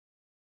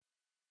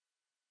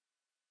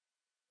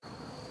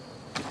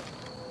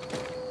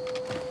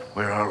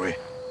Where are we?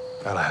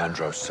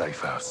 Alejandro's safe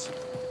house.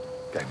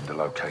 Gave him the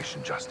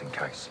location just in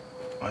case.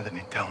 Why didn't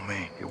he tell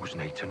me? It was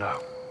need to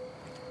know.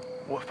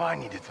 What if I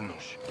needed to know?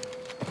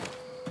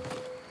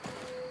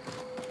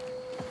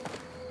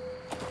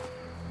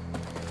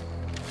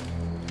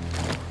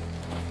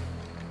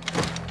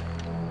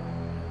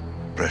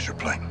 Pressure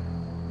plane.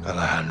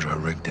 Alejandro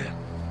rigged it.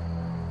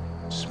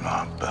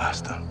 Smart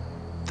bastard.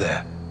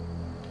 There.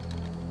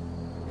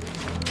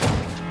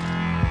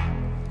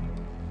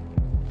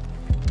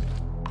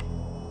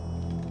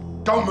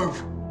 Don't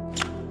move!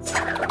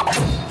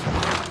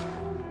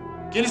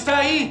 ¿Quién está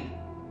ahí?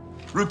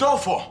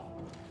 Rodolfo!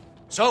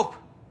 Soap.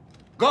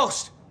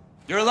 Ghost.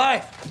 You're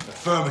alive.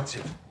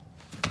 Affirmative.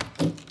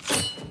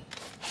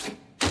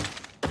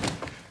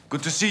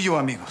 Good to see you,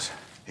 amigos.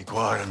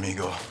 Igual,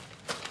 amigo.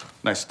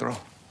 Nice throw.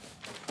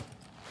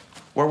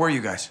 Where were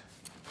you guys?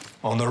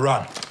 On the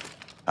run.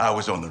 I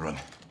was on the run.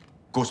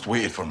 Ghost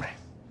waited for me.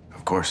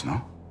 Of course, no?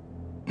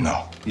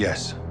 No.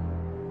 Yes.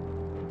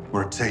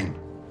 We're a team.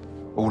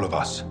 All of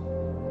us.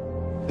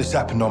 This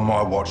happened on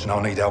my watch and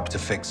I'll need help to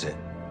fix it.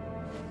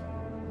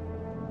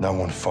 No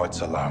one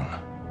fights alone.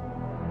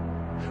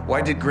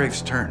 Why did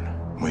Graves turn?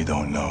 We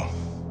don't know.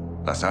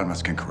 Las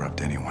Almas can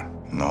corrupt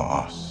anyone.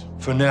 Not us.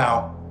 For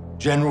now,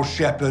 General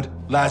Shepard,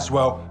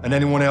 Laswell, and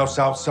anyone else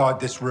outside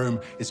this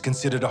room is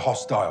considered a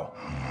hostile.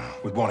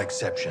 With one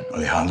exception.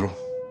 Alejandro?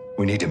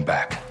 We need him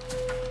back.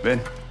 Ben.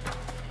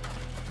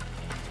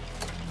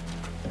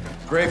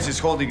 Graves is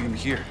holding him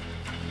here.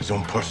 His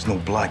own personal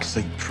black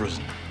site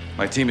prison.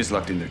 My team is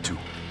locked in there too.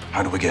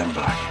 How do we get him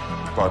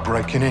back? By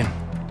breaking in.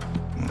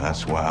 And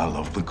that's why I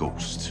love the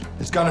Ghost.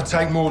 It's gonna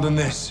take more than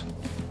this.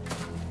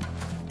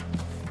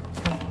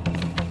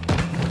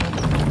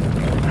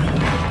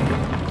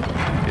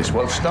 It's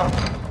well stocked.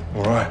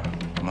 All right.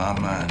 My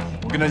man.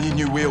 We're gonna need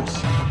new wheels.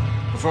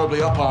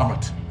 Preferably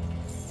up-armored.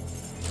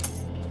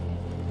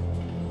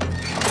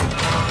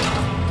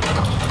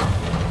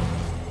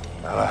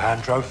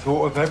 Alejandro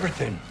thought of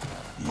everything.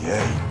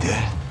 Yeah, he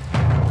did.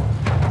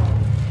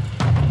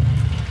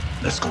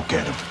 Let's go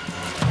get him.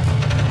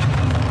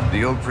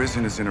 The old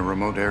prison is in a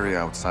remote area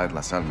outside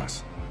Las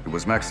Almas. It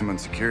was maximum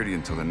security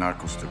until the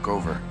narcos took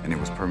over, and it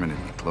was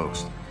permanently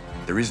closed.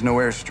 There is no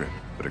airstrip,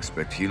 but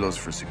expect helos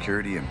for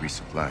security and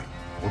resupply.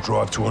 We'll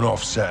drive to an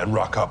offset and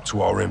ruck up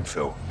to our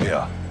infill.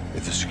 Here.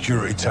 If the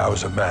security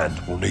towers are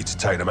manned, we'll need to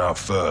take them out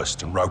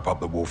first and rope up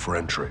the wall for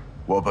entry.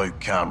 What about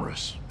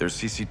cameras? There's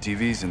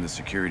CCTVs in the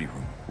security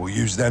room. We'll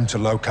use them to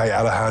locate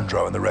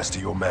Alejandro and the rest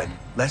of your men.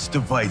 Let's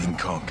divide and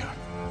conquer.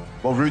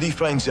 While Rudy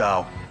finds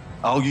Al,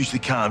 I'll use the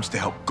cams to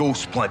help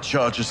Ghost plant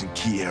charges in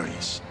key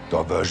areas.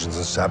 Diversions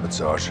and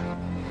sabotage.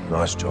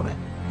 Nice, Johnny.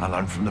 I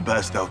learned from the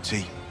best,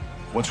 LT.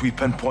 Once we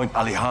pinpoint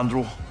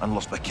Alejandro and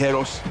Los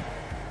Vaqueros,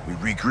 we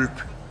regroup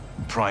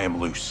and pry him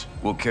loose.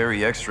 We'll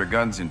carry extra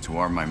guns in to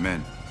arm my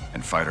men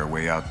and fight our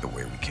way out the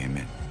way we came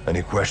in.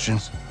 Any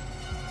questions?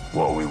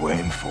 What are we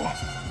waiting for?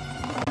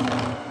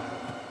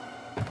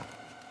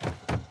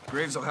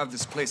 Graves will have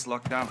this place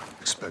locked down.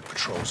 Expect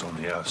patrols on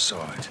the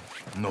outside.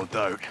 No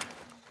doubt.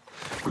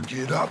 We're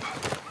geared up.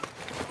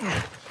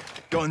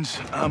 Guns,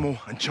 ammo,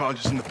 and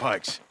charges in the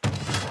pikes.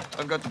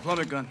 I've got the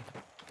plummet gun.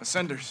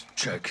 Ascenders.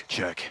 Check.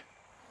 Check.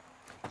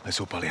 Let's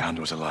hope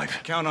Alejandro's alive.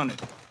 Count on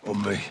it.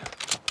 On me.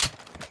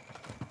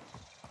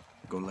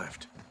 Go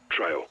left.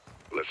 Trail.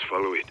 Let's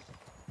follow it.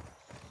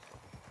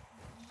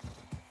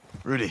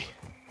 Rudy,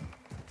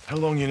 how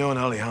long you known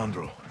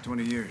Alejandro?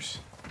 20 years.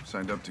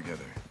 Signed up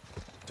together.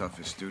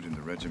 Toughest dude in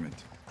the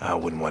regiment. I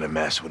wouldn't want to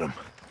mess with him.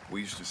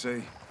 We used to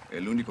say,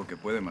 el único que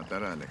puede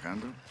matar a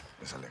Alejandro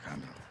es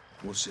Alejandro.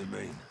 What's it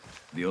mean?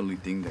 The only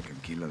thing that can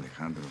kill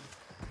Alejandro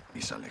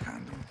is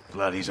Alejandro.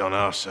 Glad he's on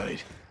our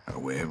side. A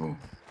huevo.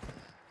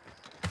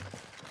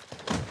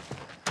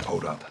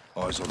 Hold up.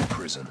 Eyes on the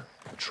prison.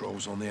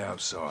 Patrols on the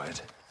outside.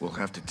 We'll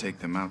have to take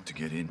them out to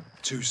get in.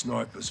 2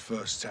 snipers,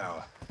 first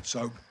tower.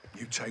 Soap,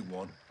 you take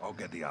one, I'll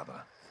get the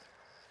other.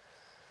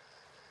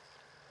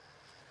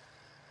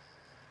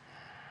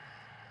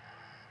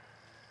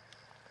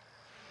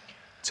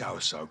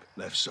 Tower, Soap,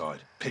 left side.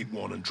 Pick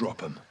one and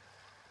drop him.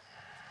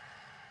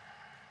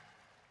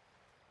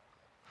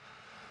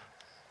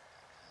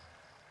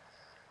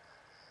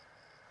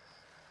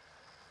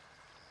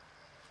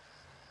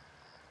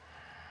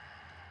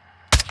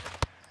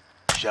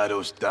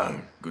 Shadows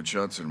down. Good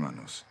shots,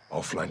 hermanos.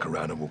 I'll flank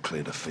around and we'll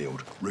clear the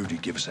field. Rudy,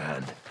 give us a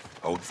hand.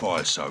 Hold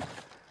fire, Soap.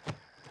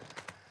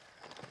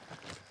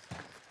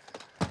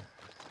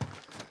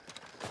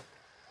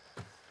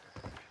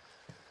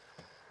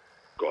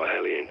 Got a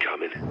heli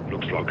incoming.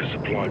 Looks like a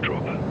supply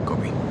drop.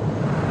 Copy.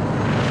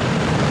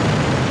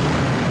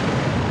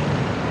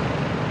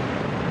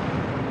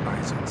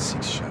 Eyes on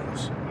 6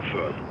 shadows.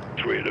 Affirm.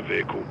 3 in the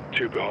vehicle,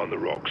 2 behind the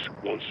rocks,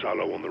 1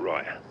 solo on the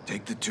right.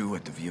 Take the 2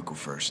 at the vehicle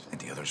first, and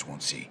the others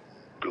won't see.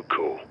 Good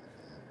call.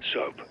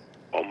 Soap,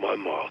 on my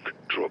mark,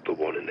 drop the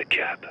 1 in the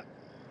cab.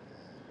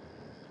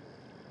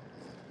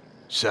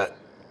 Set.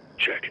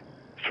 Check.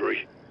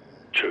 3,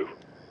 2,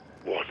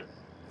 1.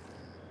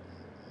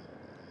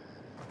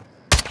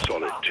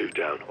 Solid, 2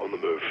 down, on the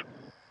move.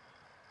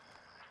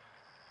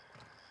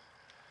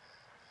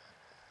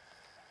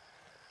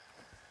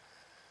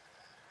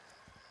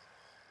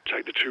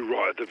 two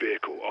right of the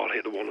vehicle. I'll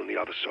hit the one on the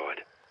other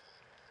side.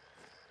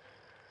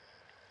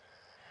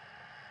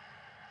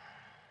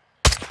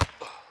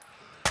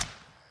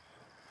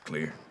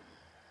 Clear.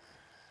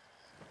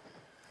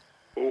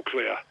 All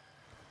clear.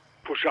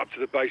 Push up to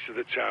the base of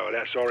the tower.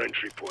 That's our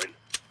entry point.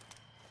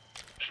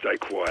 Stay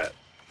quiet.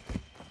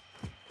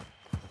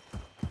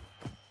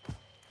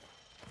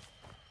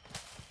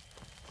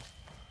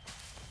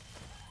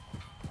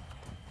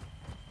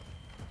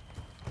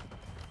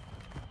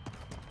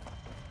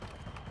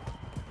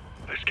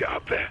 Let's get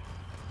up there.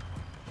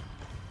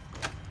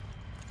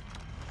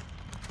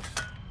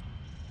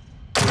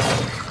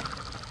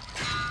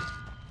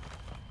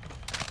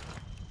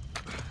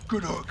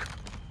 Good hook.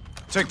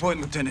 Take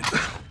point, Lieutenant.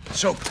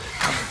 Soap.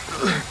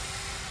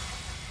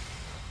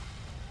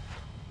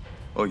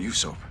 Oh, you,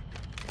 Soap.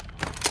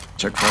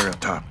 Check fire up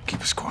top.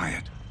 Keep us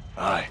quiet.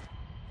 Aye.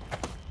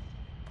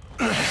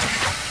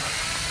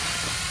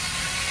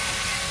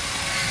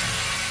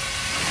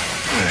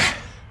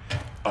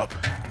 Up.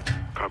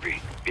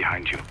 Copy.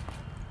 Behind you.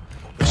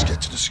 Let's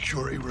get to the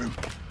security room.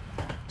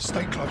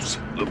 Stay close.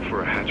 Look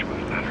for a hatch with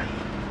a ladder.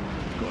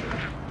 Got it.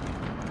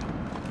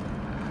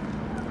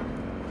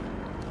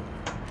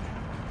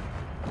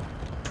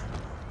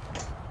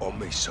 On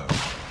me, so.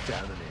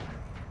 Down and in.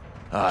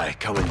 Aye,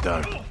 coming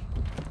down.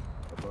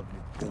 Above me.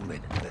 All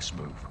in. Let's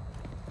move.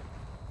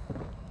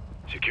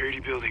 Security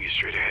building is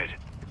straight ahead.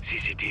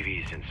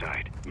 CCTV is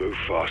inside. Move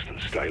fast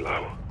and stay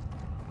low.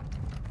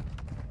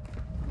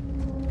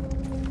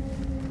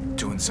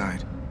 Two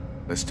inside.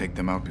 Let's take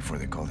them out before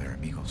they call their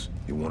amigos.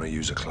 You want to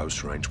use a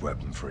close-range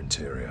weapon for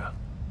interior?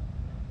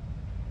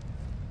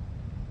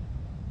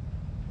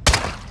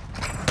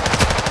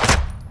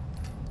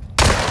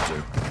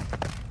 Do.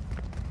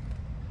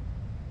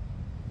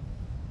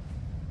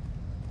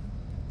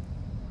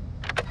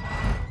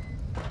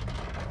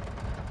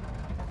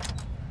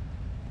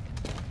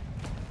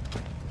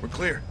 We're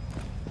clear.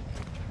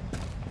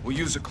 We'll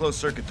use a closed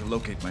circuit to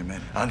locate my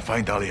men. And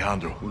find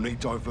Alejandro. We'll need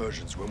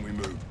diversions when we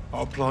move.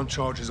 I'll plant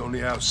charges on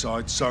the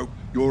outside, so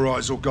your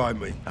eyes will guide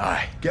me.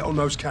 Aye. Get on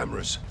those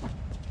cameras.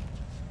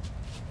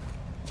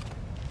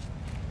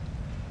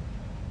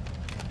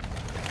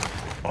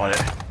 On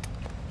it.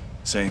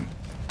 Same.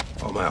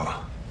 I'm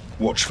out.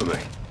 Watch for me.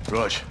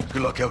 Raj,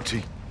 good luck,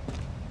 LT.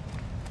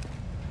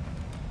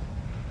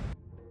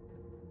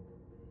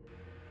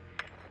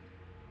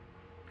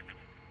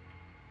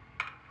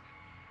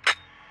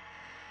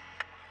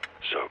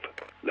 Soap,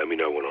 let me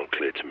know when I'm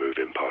clear to move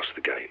in past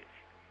the gate.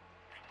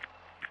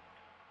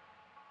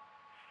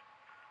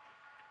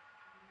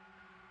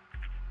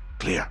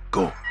 Clear.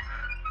 Go.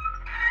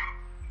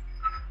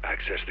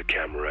 Access the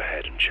camera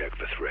ahead and check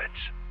for threats.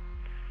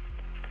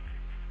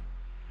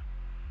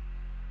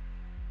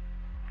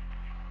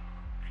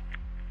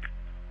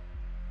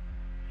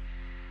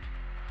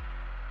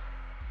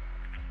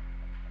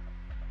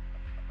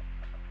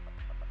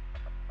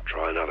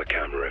 Try another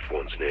camera if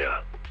one's near.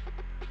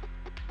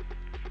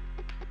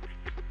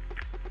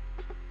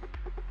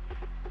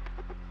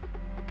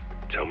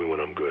 Tell me when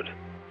I'm good.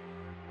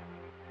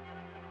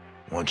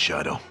 One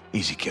shadow.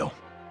 Easy kill.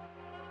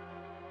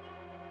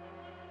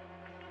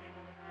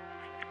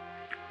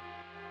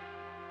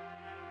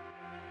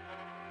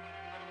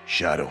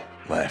 Shadow.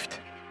 Left.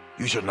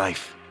 Use your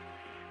knife.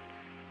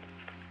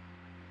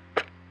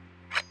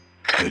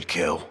 Good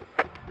kill.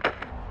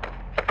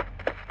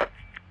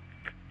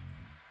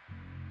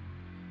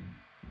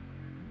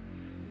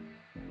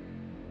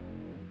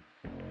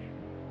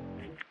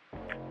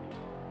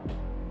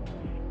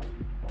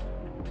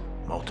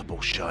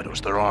 Multiple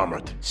shadows. They're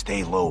armored.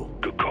 Stay low.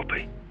 Good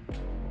copy.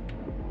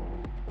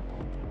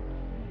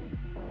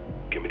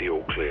 Give me the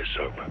all clear,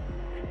 Soap.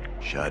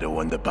 Shadow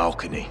on the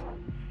balcony.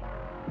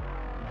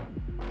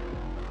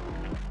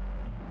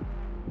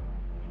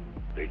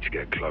 Need to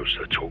get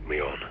closer. Talk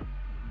me on.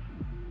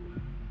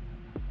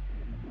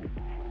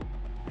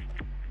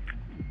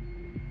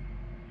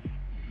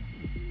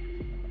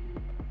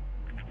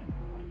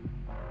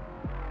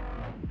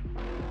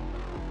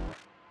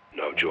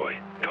 No joy.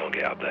 Can't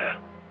get up there.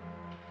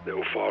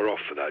 Little far off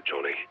for that,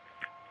 Johnny.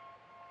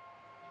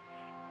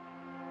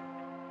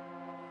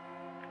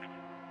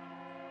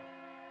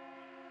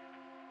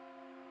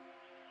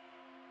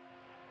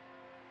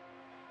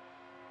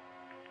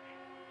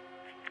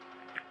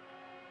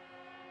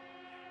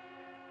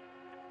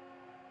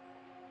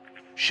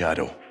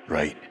 Shadow,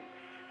 right.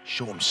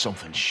 Show him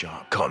something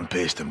sharp. Cut and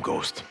paste him,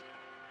 Ghost.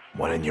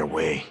 One in your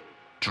way.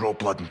 Draw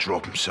blood and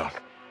drop him, sir.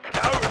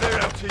 Out of there,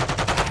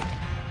 LT!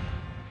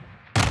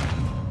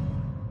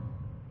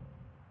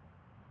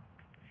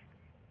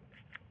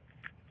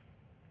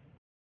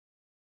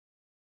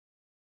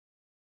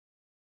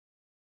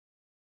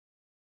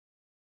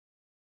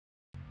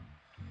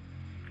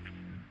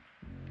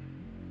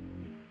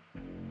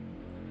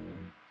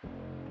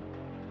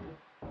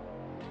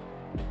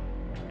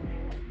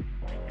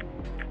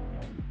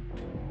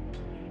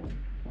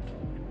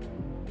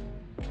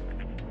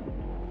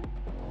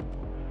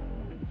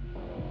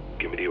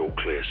 Give me the all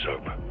clear,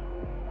 Soap.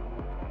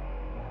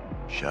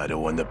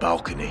 Shadow on the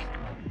balcony.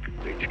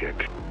 Need to get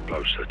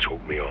Blokes that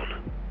talk me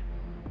on.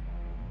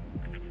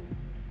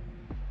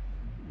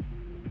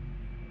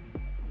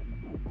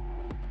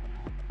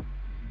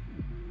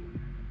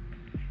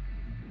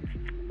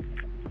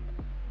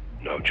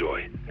 No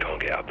joy, can't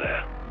get up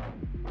there.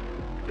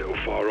 Little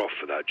far off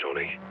for that,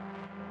 Johnny.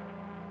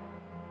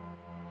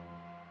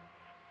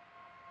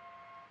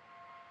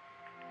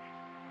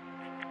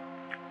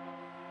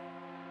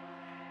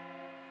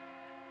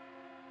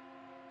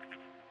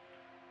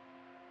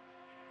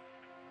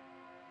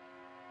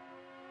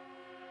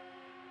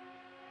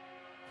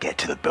 Get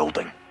to the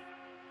building.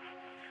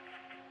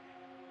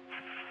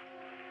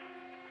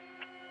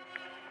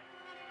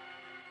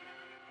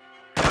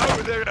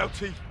 Over there,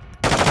 LT.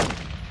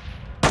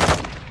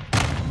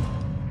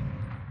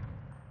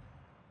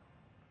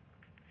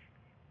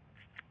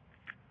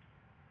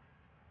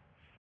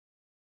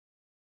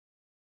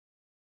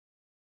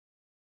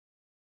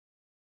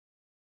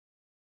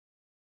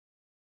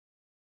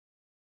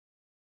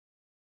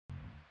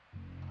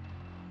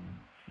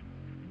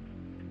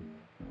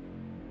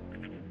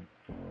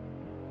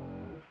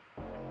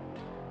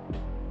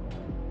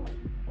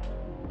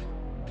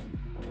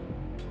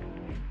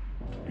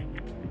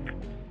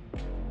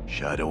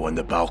 Shadow on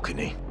the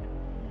balcony.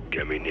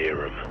 Get me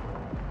near him.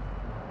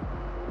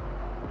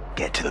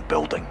 Get to the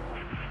building.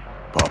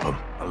 Pop him.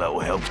 A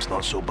little help's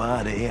not so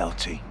bad, eh,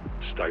 LT?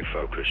 Stay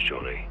focused,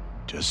 Johnny.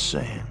 Just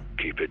saying.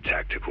 Keep it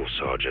tactical,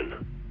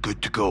 Sergeant.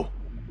 Good to go.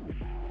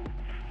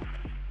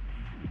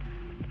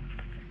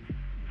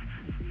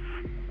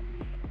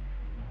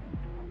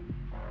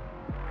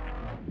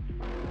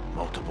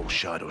 Multiple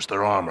shadows.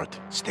 They're armored.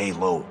 Stay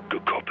low.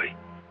 Good copy.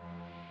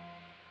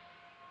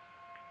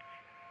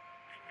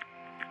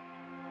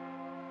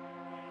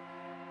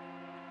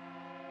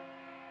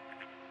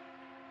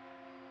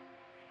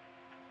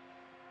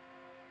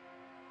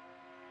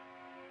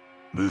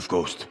 Move,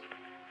 Ghost.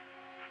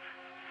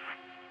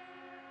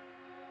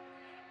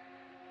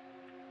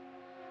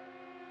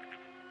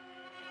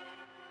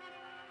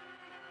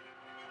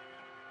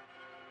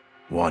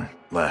 One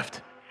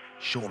left.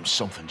 Show him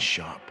something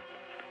sharp.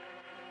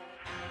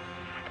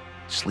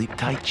 Sleep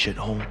tight,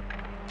 shithole.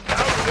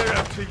 Over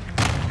there, LT.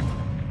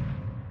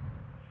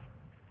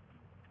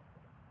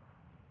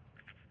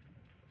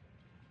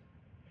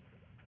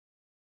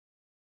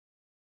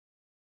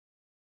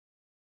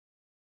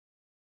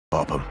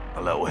 Pop him.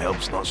 A little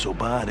help's not so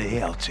bad,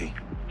 eh, LT?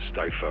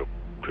 Stay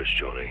focused,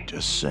 Johnny.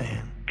 Just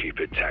saying. Keep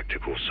it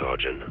tactical,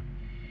 Sergeant.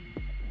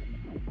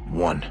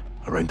 One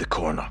around the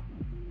corner.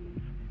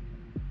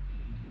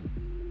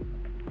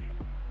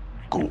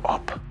 Go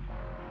up.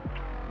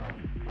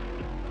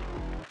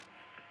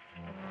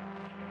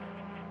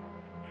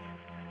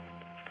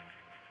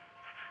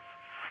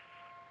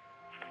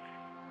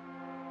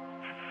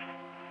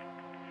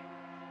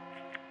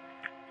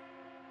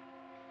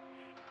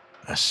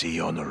 I see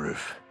you on the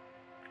roof.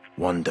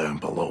 One down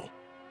below.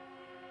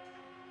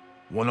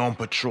 One on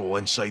patrol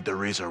inside the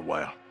razor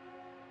wire.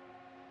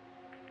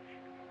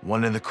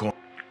 One in the corner.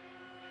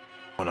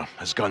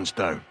 His gun's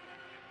down.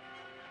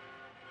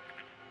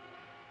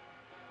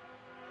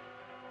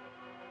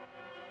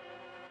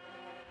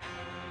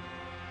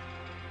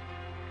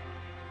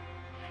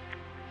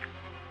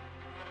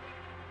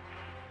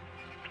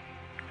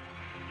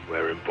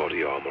 Wearing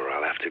body armor,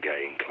 I'll have to get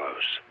in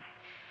close.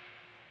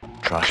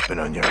 Trash bin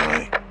on your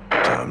right.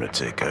 Time to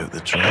take out the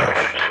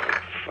trash.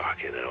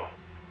 Fucking hell.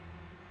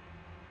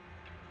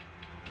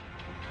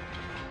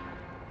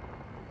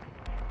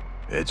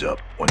 Heads up,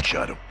 one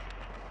shadow.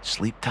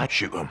 Sleep tight,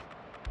 shoot him.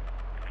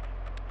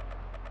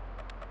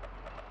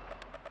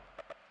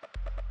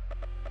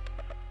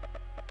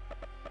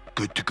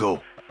 Good to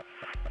go.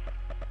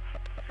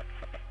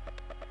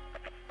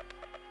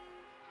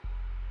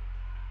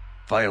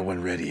 Fire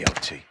when ready,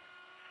 LT.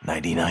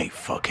 Nighty-night,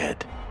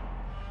 fuckhead.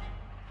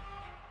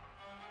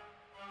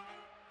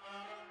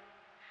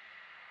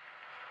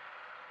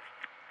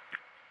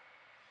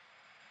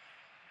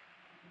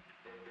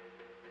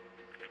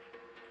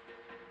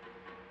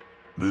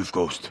 Move,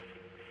 Ghost.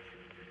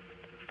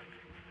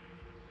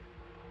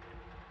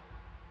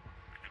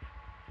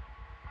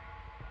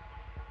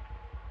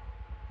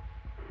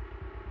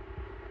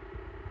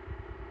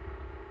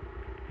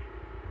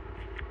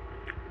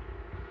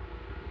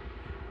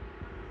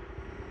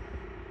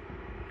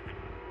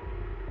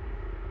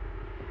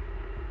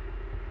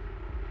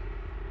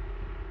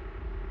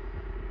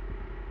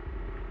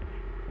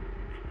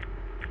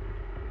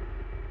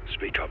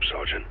 Speak up,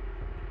 Sergeant.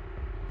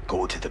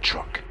 Go to the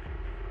truck.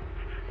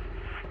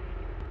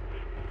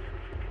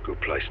 Good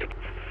place to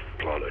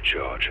plant a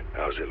charge.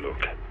 How's it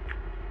look?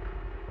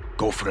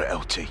 Go for it,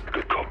 LT.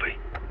 Good copy.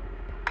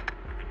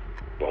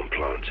 Bomb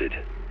planted.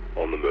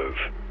 On the move.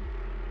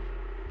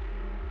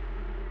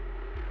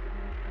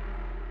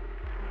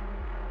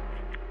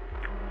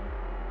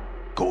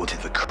 Go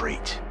to the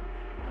crate.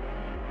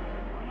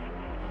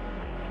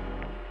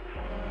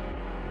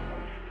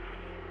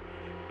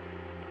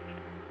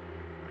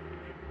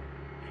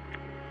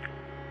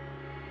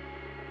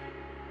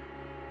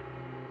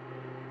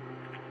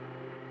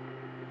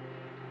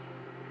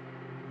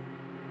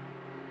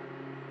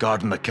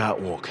 Guarding the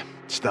catwalk.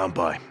 Stand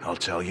by. I'll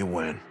tell you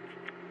when.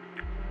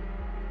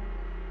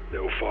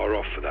 Little far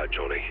off for that,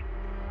 Johnny.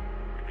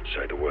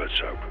 Say the word,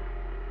 Soap.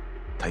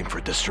 Time for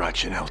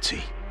distraction,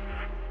 LT.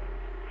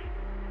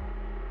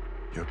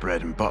 Your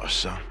bread and butter,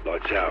 son.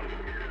 Lights out.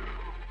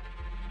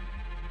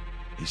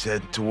 He's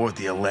heading toward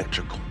the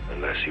electrical.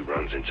 Unless he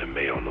runs into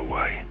me on the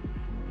way.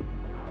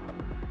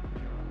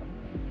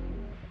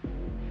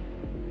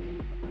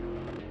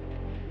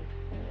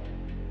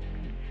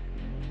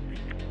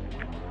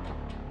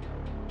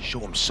 Show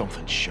him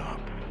something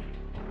sharp.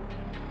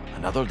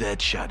 Another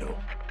dead shadow.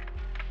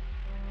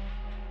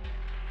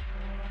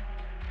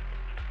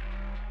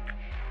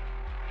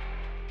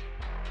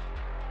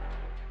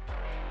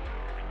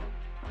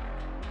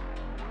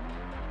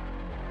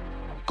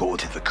 Go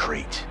to the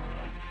crate.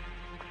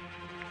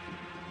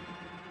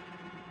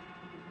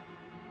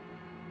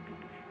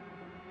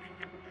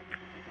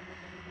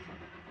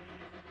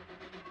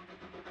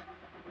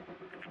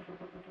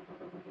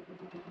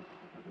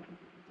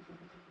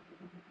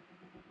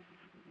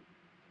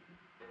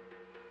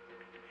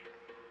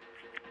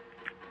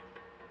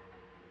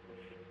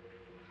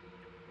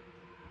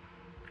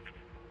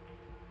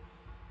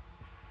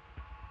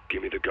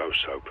 Give me the go,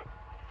 Soap.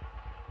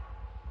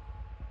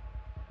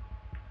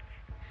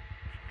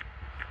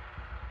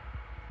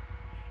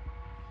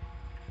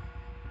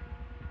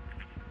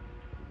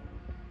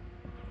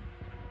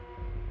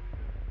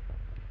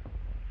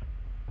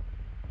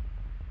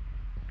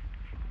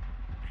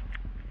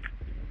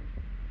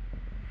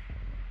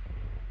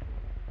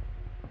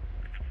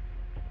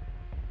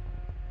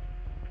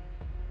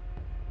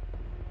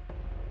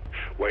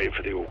 Waiting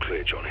for the all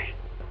clear, Johnny.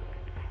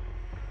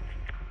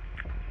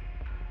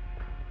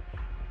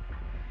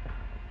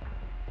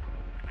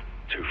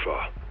 Too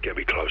far. Get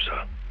me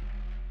closer.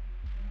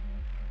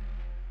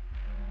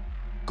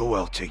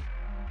 Go, LT.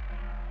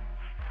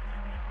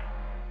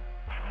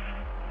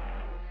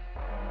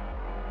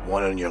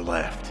 One on your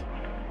left.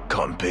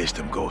 Cut and paste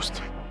him,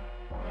 Ghost.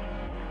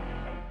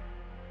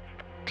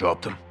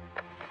 Dropped him.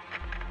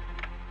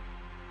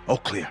 All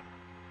clear.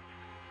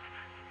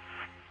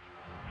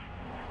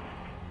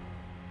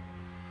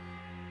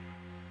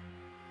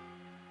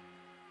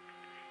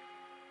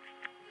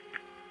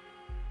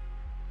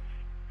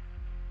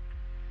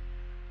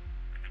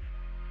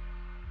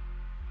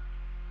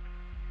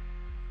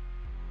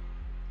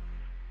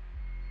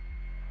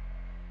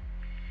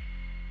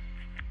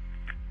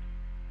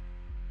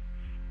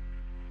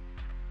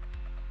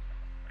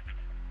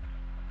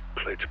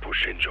 Clear to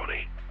push in,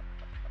 Johnny.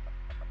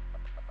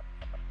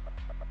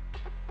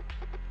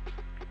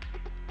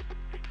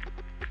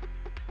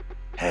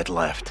 Head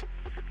left.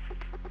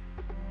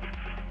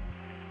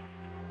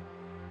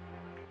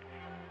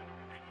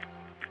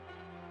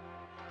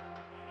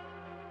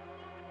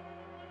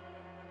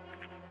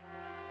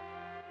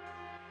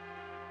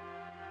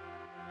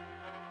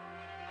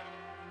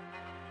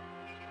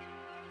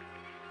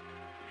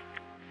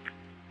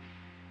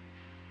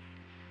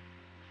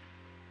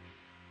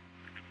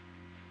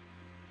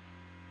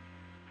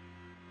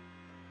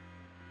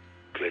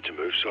 Clear to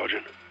move,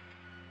 Sergeant.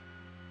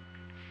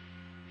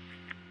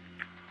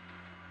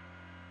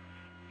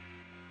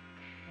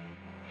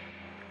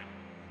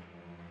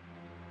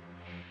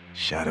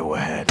 Shadow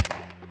ahead.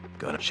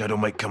 Got a shadow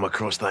might come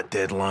across that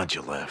dead lad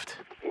you left.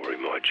 Or he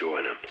might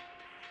join him.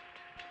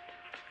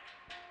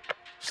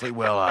 Sleep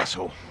well,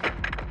 asshole.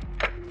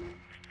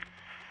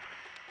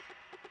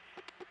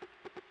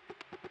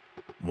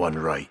 One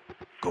right.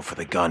 Go for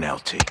the gun,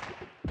 LT.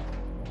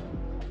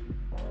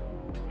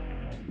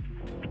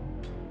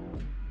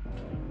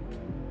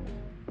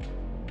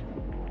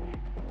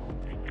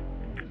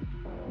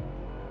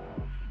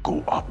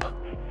 Go up.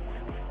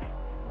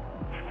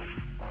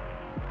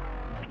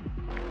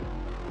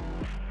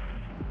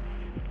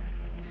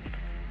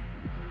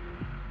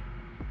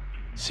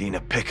 Seen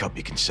a pickup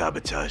you can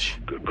sabotage.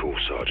 Good call,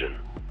 Sergeant.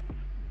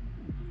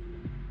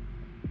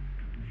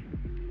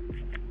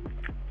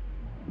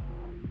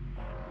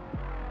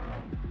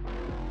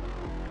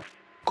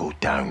 Go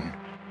down.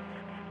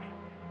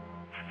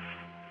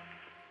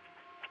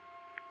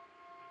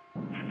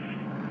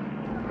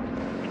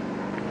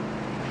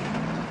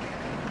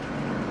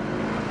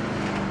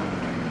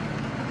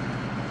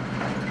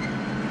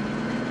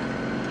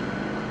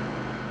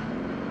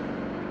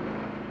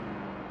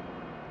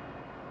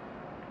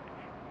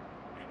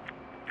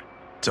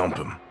 Dump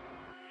him.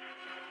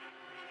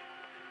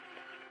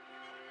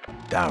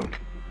 Down.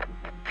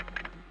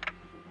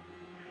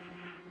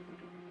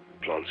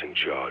 Planting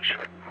charge.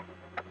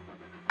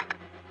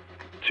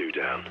 2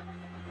 down.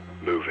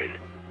 Moving.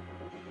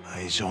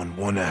 Eyes on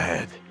one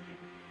ahead.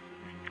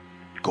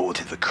 Go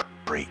to the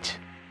crate.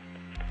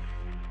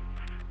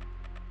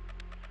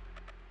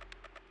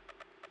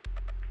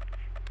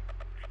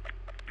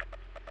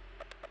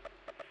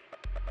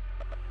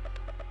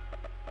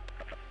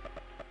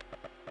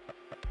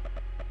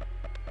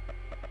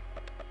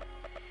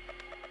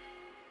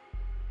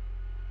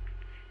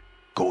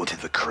 Go to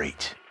the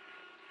crate.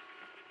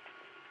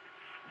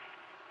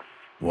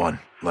 1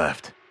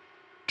 left.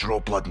 Draw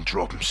blood and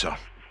drop him, sir.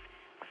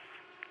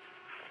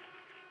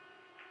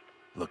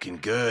 Looking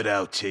good,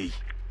 LT.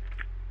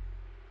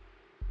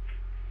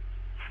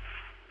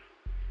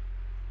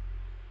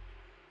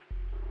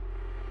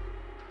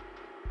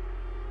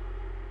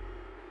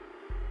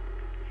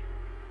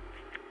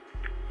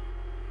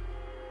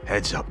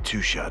 Heads up,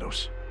 2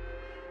 shadows.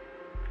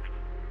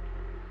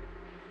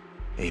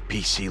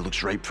 APC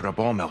looks ripe for a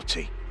bomb,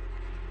 LT.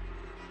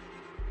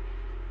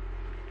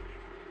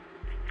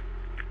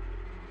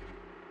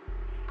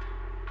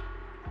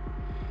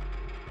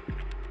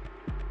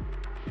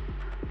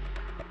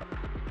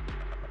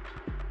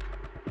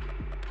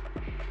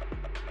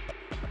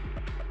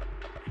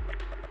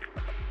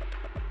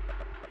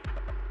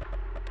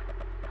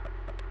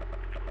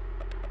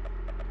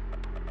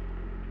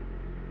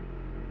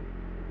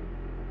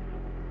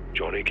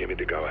 Johnny, give me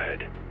the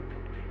go-ahead.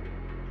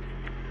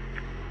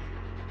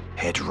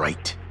 Head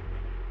right.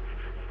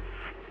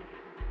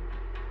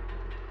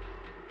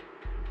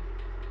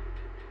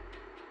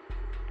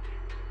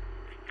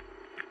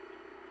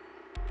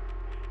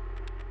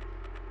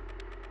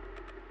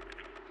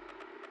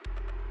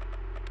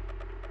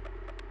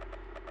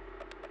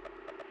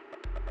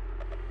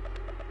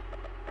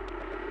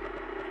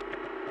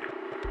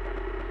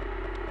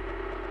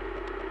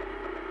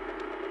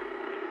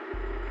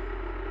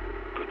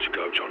 Good to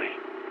go, Johnny.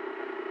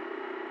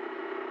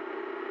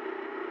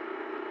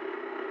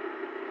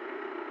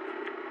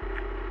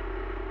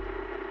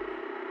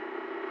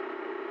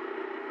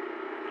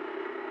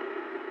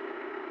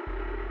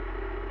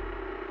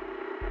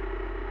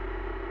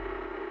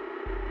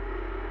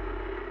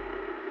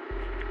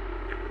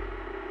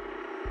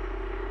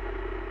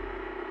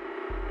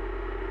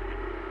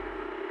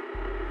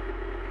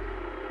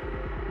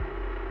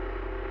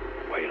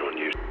 Waiting on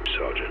you,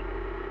 Sergeant.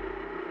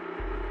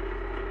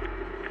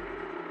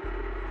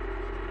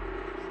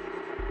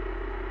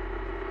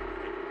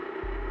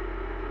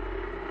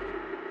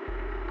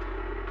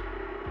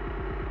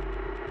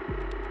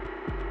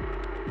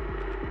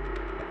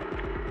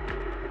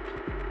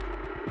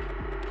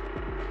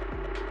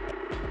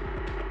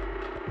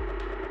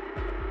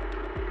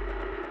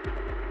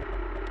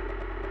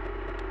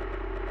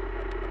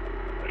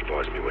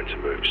 Advise me when to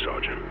move,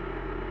 Sergeant.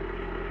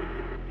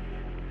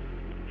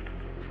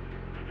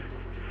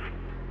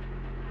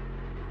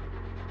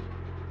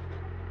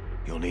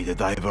 You'll need a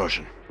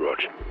diversion.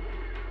 Roger.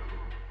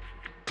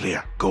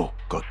 Clear, go.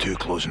 Got 2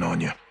 closing on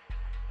you.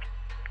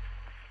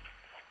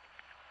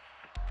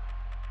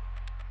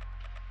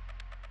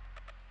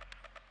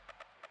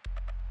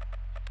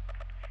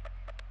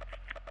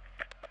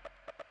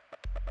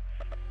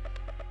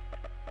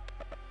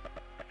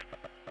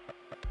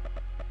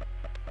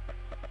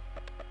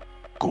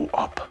 Go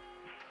up.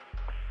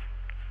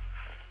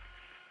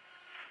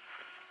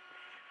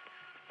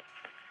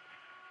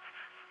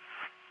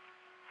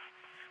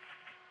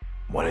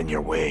 One in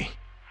your way.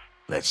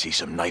 Let's see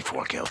some knife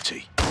work,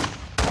 LT.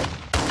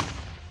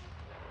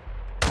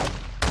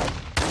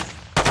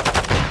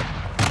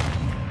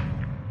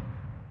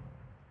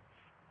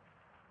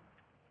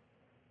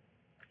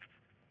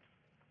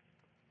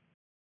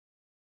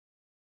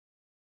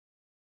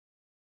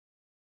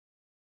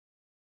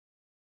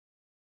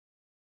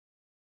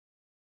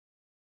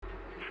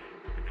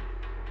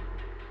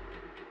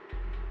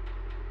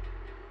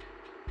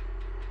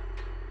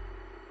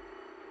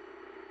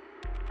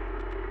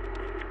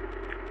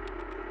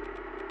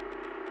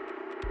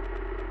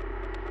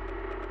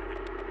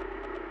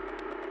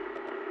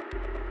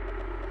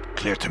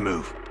 Clear to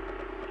move.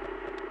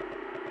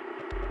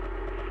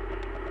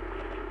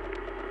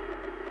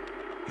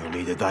 You'll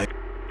need a dive.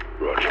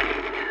 Roger.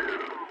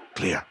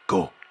 Clear,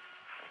 go.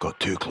 Got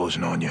 2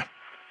 closing on you.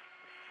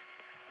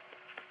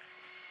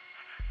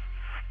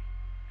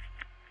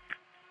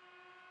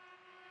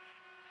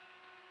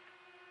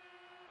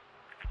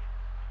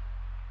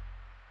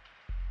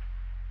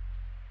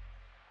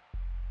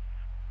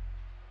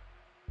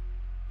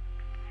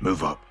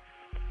 Move up.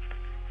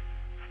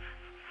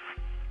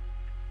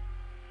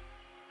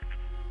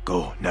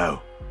 Go,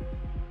 now.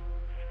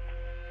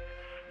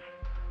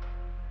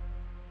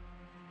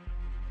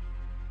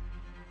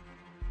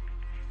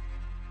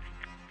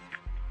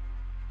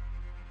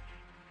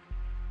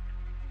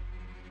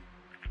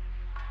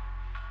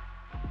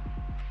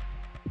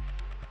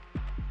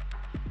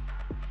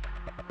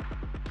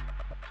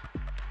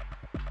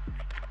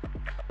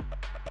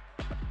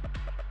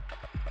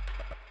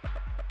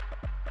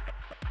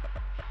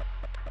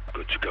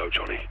 Good to go,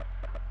 Johnny.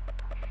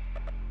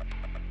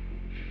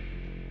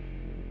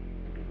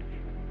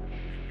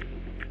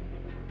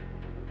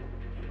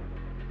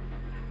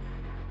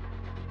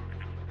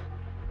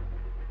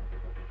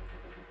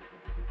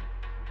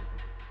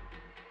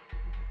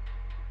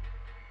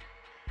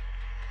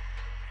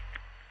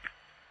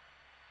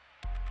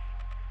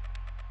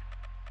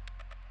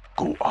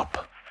 Go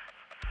up.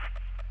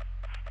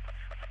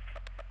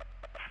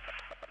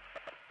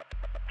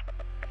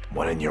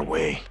 One in your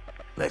way.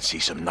 Let's see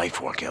some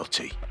knife work,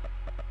 LT.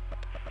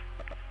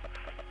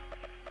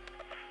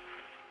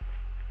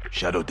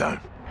 Shadow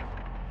down.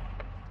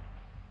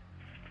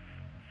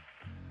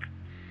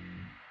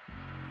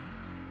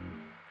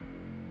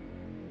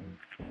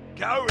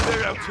 Get out of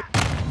there, LT.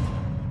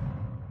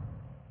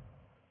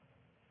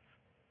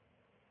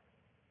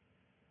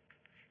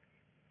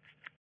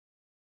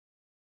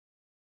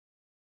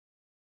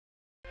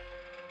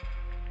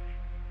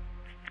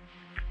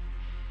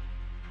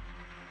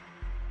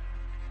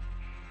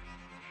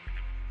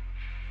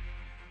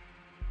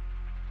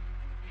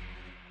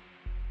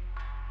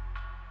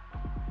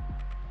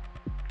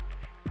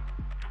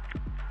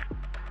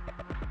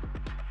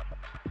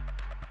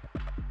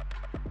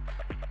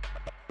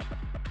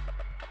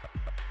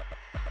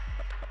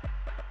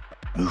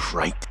 Move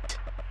right.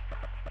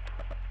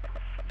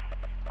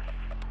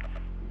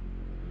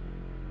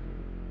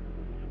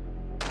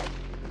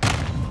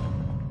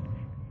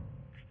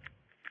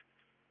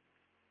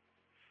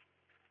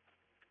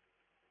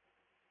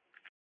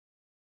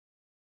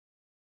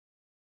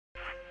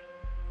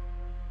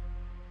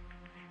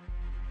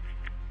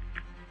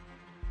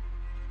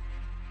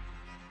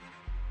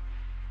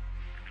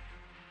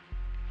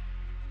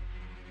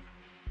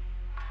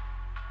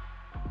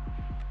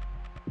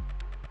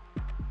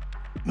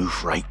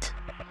 Move right.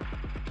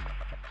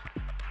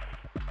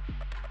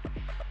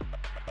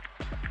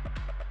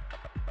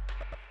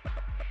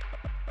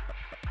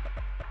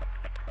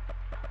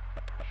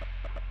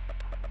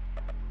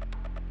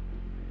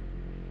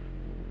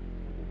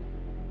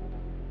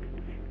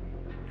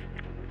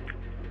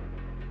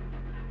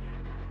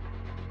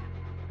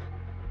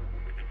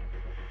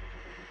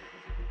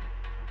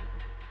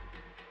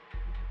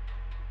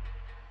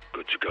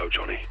 Good to go,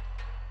 Johnny.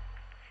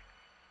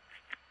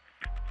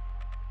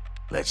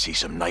 Let's see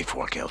some knife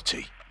work,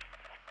 LT.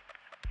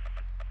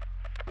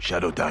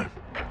 Shadow down.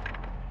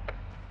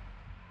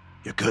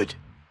 You're good.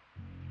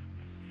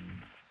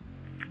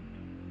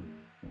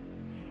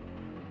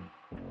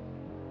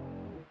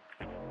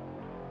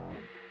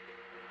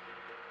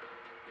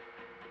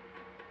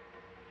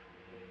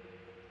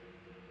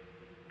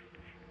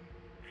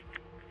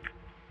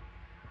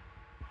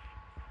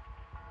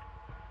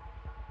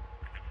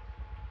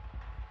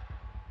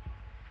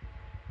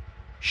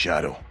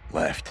 Shadow,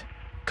 left.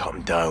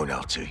 Come down,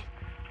 LT.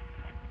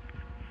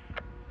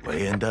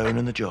 Laying down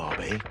on the job,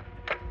 eh?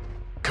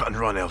 Cut and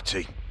run,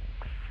 LT.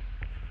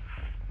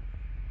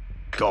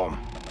 Gone.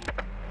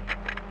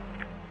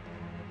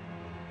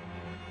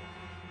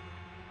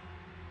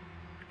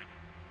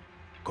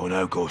 Go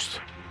now, Ghost.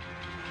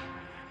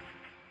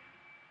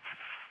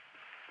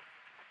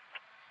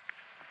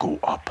 Go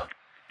up.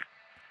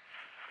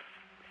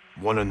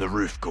 One on the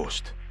roof,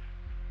 Ghost.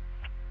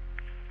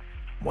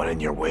 One in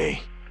your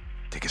way.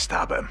 Take a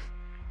stab at him.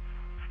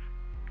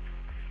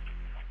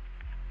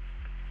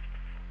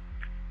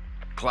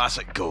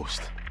 Classic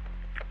Ghost.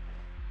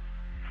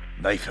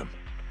 Knife him.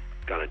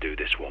 Gonna do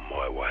this one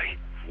my way.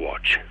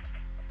 Watch.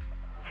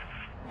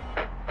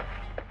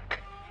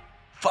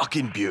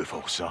 Fucking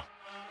beautiful, sir.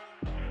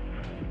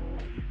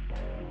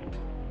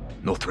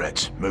 No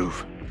threats.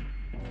 Move.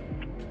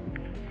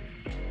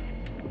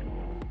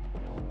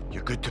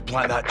 You're good to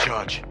plant that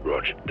charge.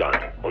 Rog,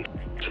 done. On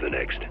to the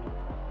next.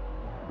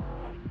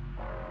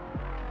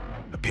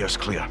 Appears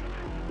clear.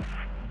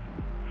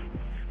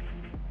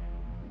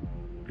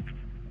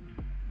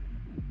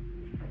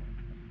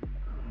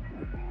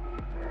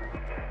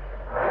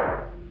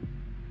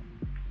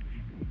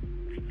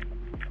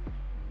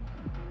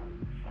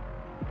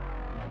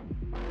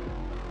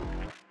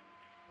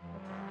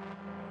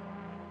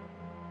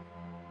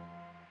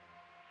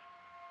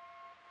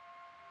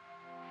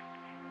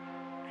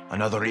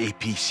 Another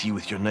APC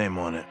with your name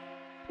on it.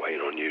 Waiting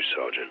on you,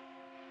 Sergeant.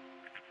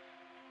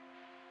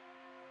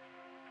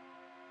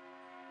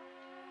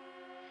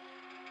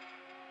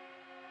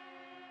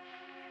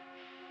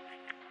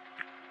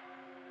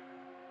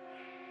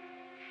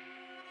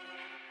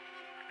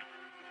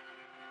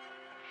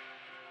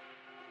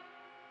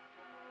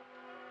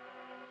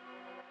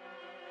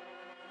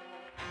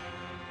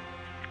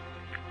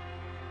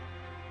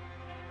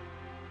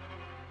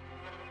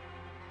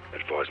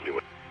 Advise me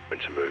when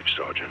to move,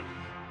 Sergeant.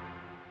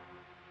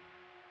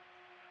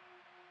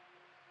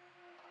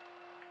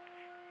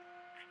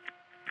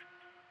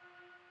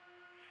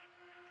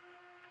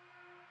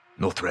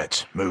 No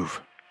threats. Move.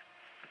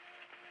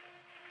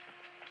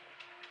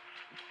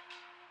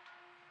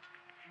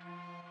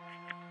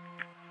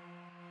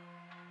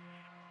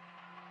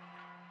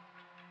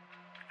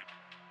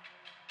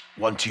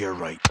 One to your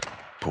right.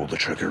 Pull the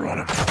trigger on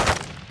him.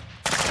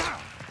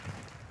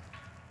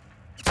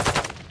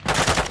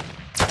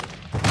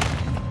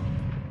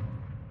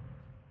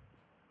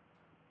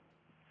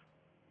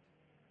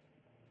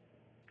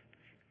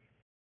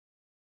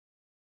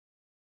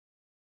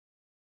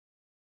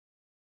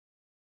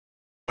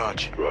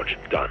 Charge. Roger,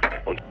 done.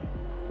 On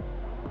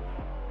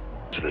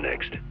to the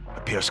next.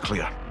 Appears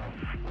clear.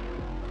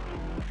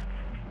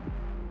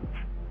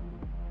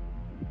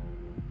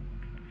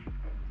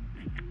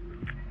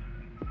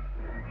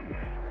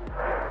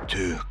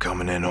 Two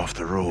coming in off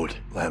the road.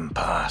 Let 'em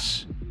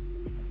pass.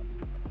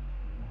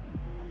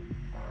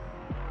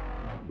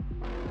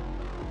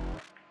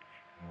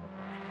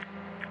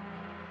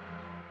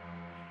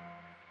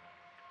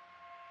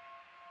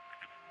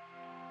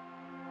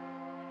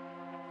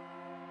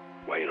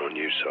 Waiting on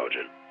you,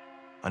 Sergeant.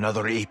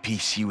 Another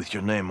APC with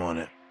your name on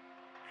it.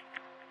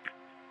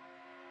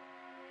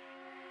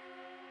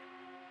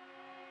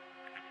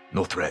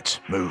 No threats.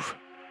 Move.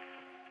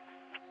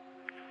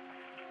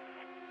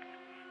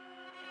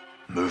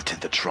 Move to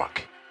the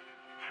truck.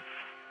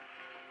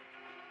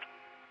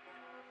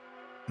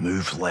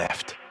 Move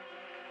left.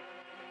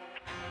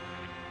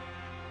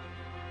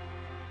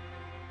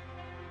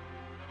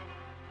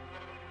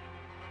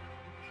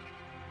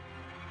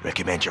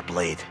 Recommend your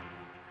blade.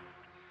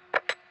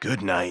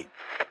 Good night.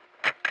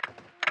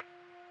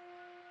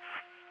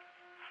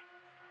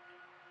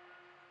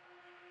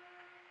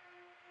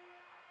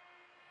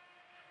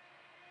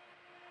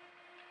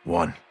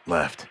 One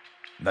left.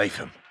 Knife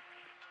him.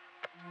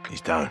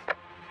 He's down.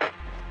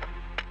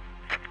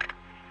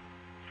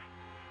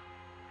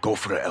 Go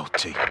for it,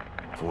 LT.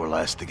 4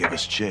 lads to give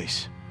us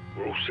chase.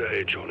 We're all set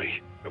here,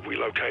 Johnny. Have we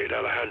located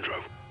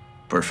Alejandro?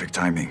 Perfect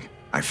timing.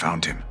 I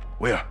found him.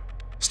 Where?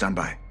 Stand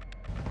by.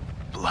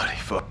 Bloody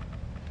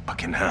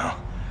fucking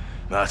hell.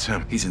 That's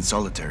him. He's in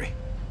solitary.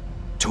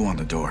 2 on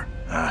the door.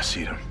 I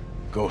see him.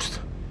 Ghost.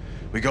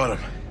 We got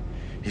him.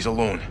 He's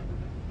alone.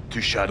 2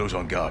 shadows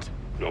on guard.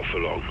 Not for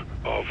long.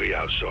 RV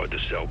outside the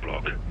cell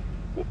block.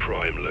 We'll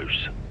pry him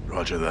loose.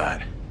 Roger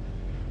that.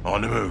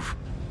 On the move.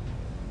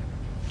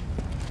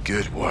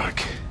 Good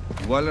work.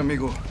 Igual,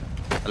 amigo.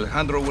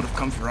 Alejandro would have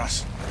come for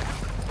us.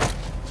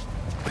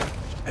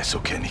 Eso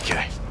que ni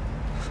qué.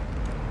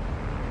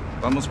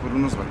 Vamos por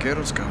unos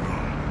vaqueros,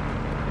 cabrón.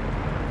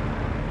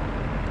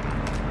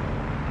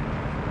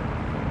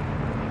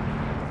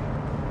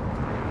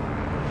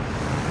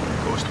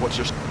 Ghost, what's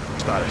your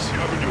status?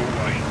 Coming your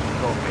way.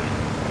 Copy.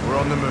 We're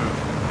on the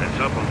move. Heads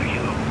up on the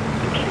hill.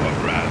 Looks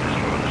like Rad is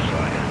line of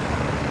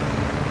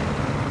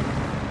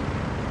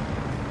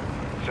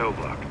sight. Cell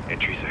block.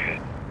 Entries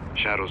ahead.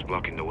 Shadows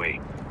blocking the way.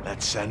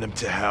 Let's send him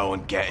to hell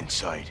and get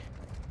inside.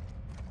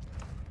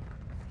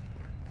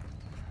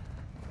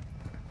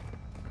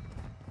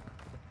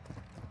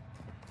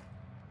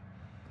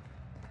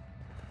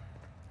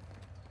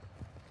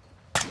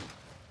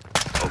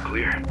 All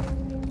clear.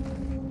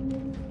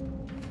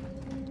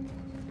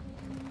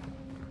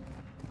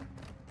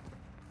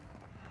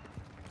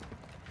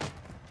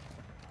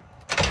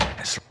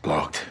 It's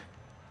blocked.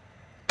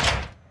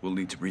 We'll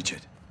need to breach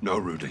it. No,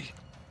 Rudy.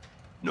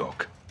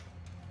 Knock.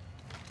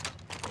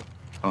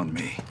 On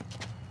me.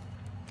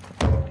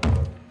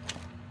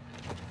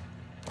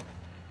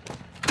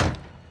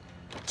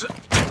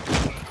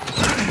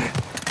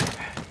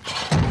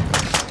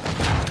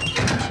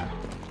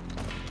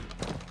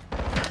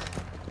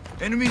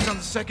 Enemies on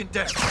the 2nd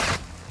deck.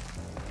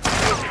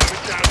 Coming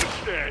down the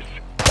stairs.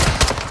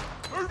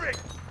 Moving!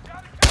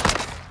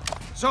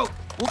 So,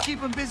 we'll keep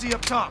them busy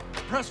up top.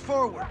 Press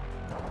forward.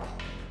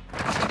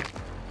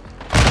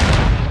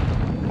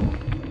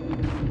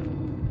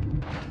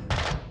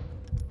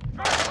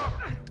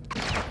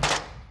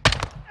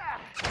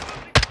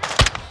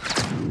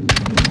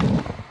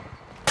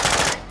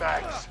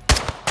 Bags.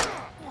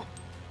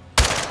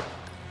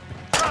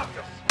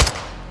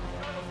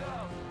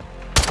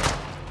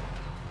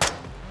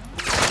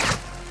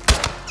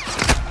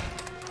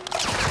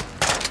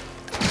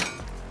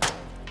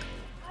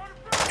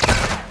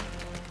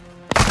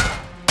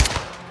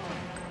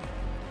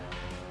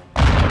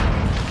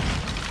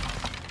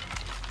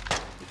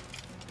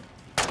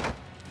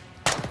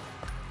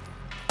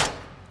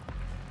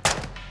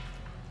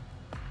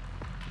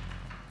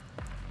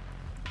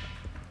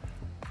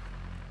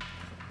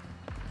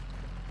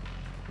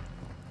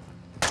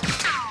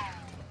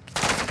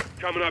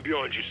 Coming up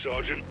behind you,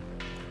 Sergeant.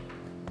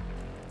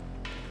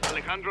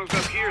 Alejandro's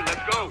up here.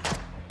 Let's go.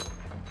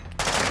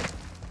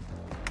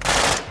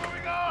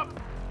 Moving up!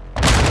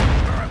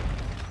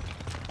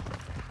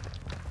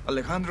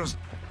 Alejandro's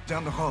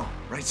down the hall,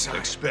 right side.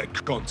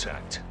 Expect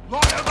contact.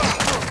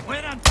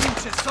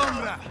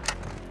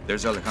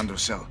 There's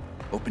Alejandro's cell.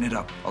 Open it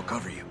up. I'll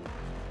cover you.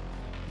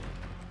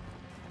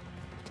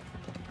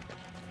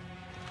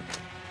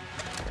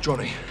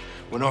 Johnny,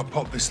 when I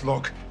pop this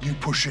lock, you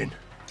push in.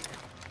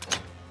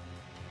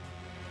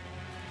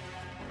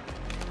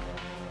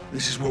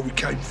 This is what we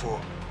came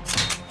for.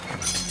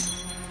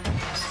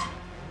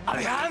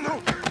 Alejandro!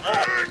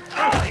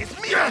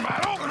 It's me,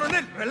 hermano!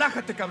 Coronel,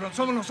 relájate, cabrón.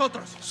 Somos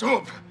nosotros.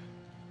 Soap!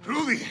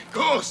 Rudy!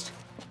 Ghost!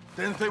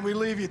 Didn't think we'd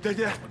leave you, did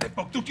ya? What the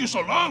fuck took you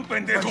so long,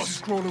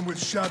 pendejos? Scrolling with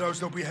shadows,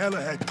 there'll be hell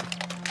ahead.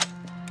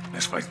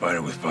 Let's fight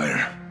fire with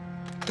fire.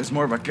 There's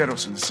more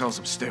vaqueros in the cells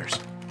upstairs.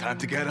 Time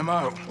to get him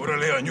out.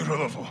 Órale, on you,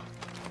 Rodolfo.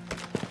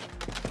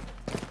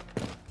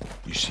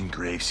 You seen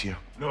Graves here?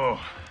 No,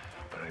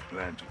 but I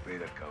plan to pay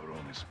that cabron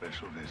a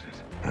special visit.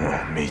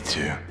 Oh, me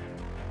too.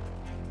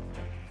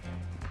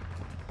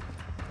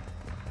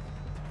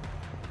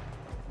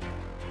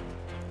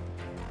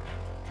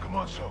 Come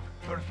on, Soap.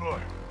 3rd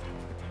floor.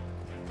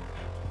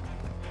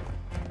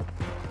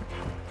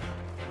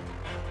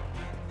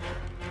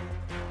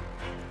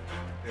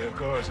 There are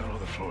guards on all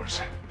the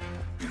floors.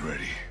 Be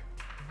ready.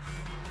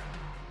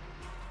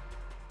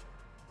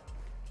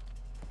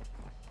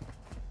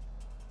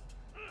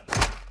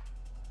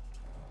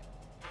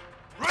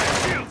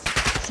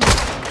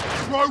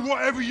 Throw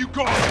whatever you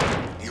got!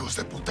 Hijos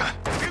de puta!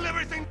 Kill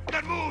everything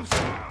that moves!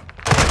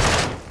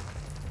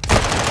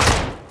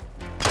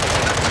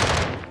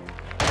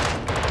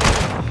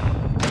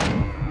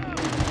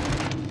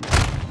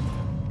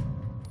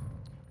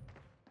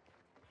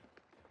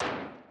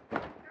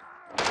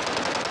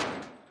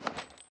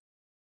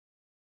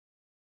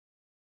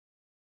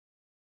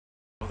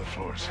 Other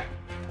floors.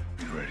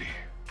 Be ready.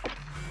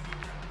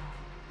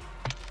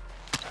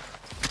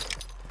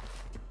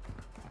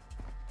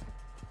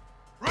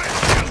 Right!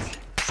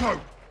 So,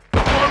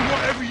 throw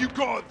whatever you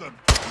got at them!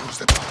 Hijos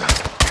de puta!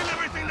 Kill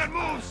everything that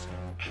moves!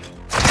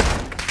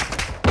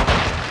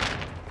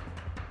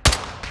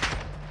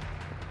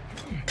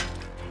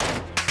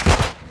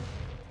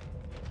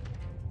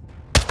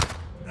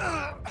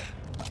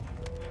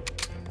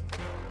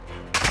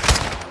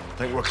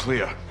 Think we're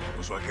clear.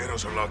 Los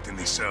vaqueros are locked in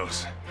these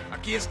cells.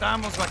 Aquí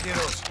estamos,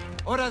 vaqueros.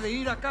 Hora de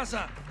ir a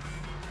casa.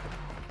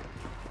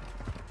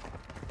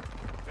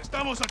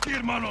 Estamos aquí,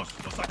 hermanos.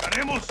 ¿Los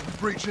sacaremos?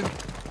 Breaching.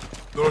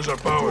 Doors are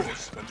powered.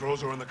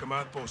 Controls are on the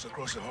command post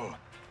across the hall.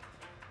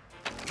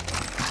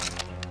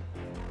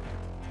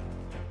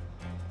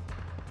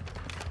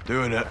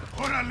 Doing it.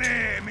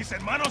 ¡Órale! ¡Mis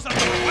hermanos a la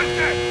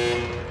muerte!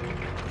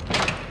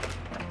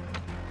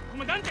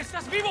 Comandante,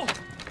 ¿estás vivo?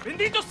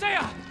 ¡Bendito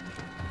sea!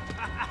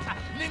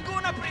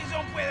 Ninguna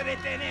prisión puede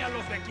detener a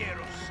los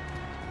vaqueros.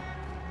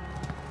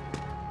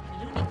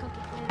 El único que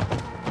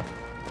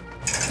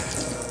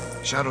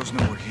puede. Shadows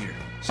know we're here.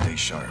 Stay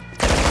sharp.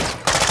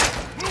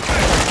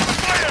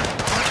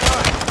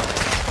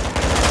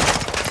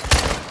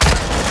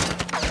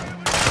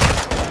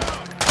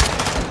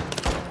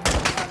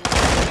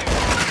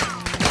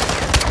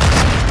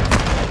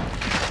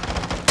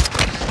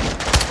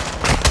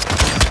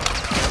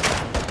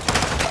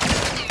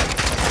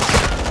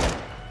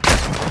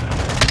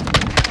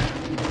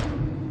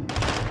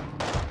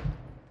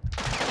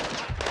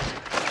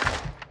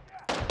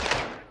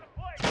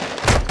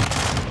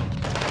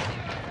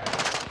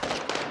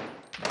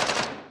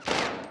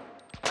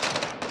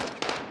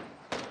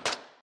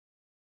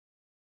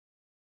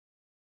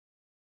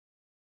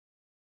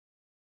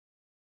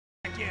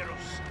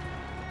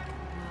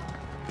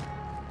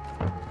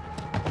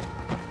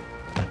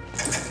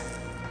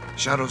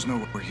 Shadows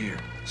know we're here.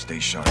 Stay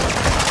sharp.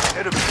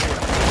 Enemy here.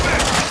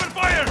 Open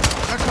fire!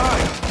 That guy!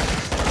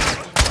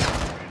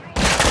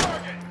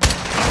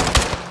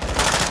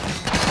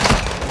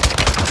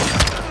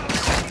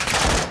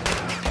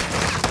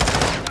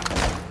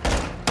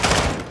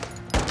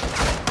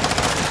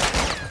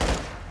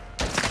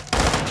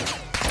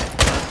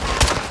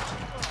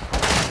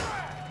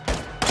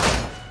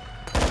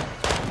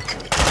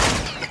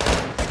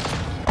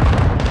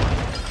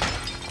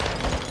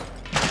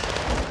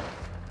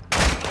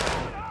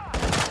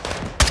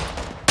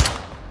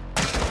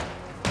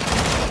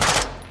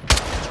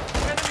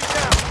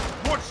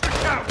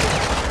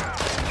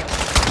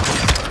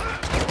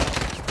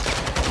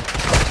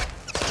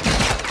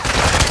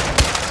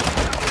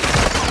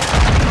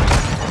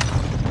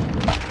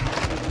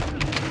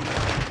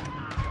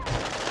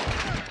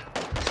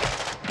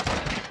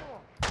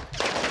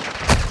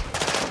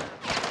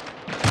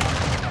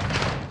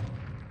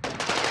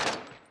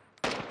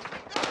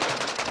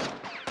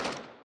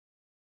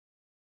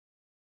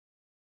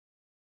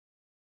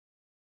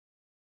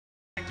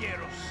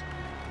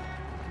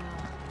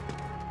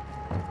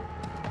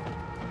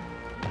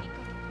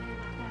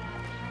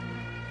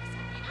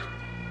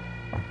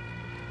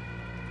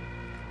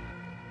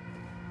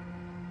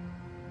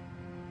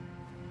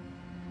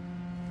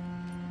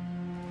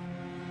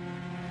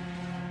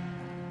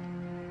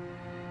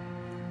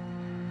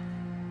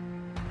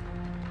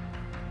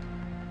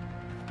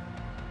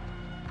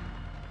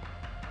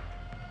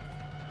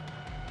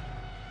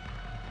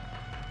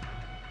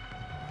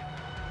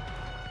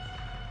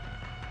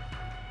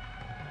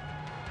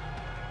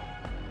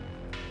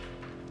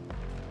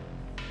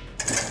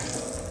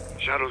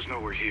 Shadows know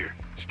we're here.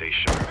 Stay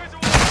sharp.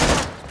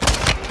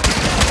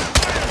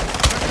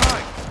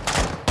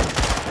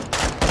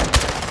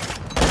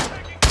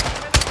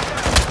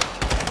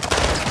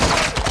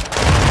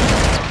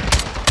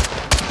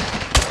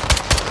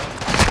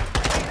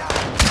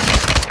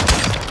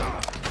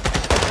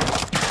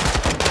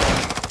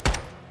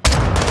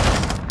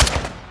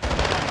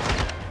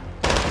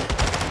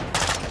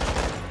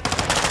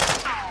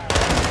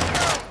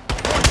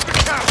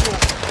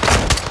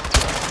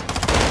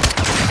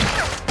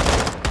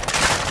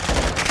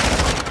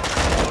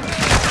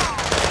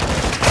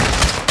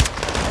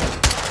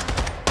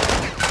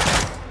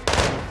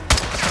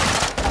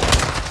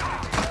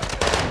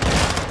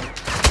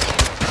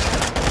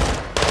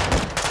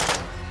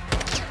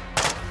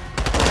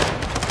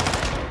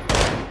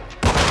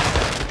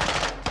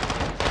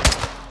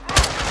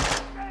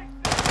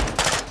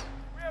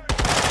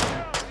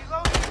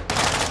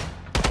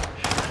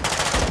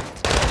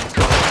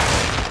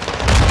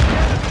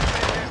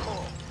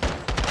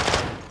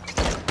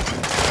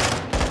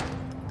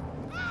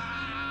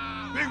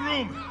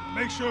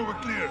 Make sure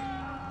we're clear.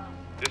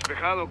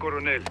 Despejado,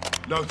 Coronel.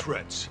 No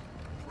threats.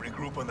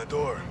 Regroup on the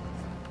door.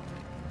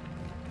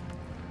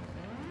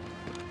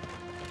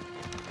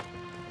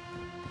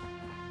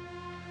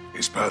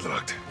 It's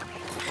padlocked.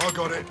 I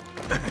got it.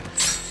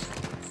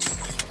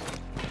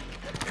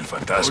 El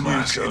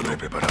fantasma siempre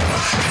preparado.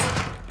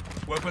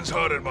 Weapons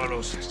hot,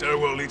 hermanos.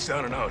 Stairwell leads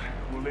down and out.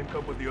 We'll link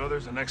up with the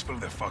others and expel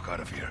the fuck out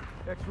of here.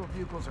 Extra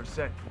vehicles are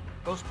set.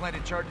 Ghost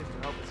planted charges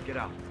to help us get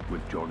out.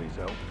 With Johnny's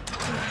help.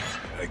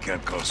 I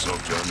can't call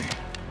soap, Johnny.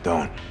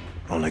 Don't.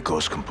 Only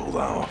Ghost can pull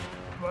that off.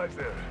 Supplies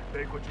there.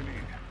 Take what you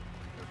need.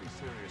 There'll be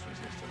serious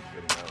resistance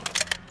getting out.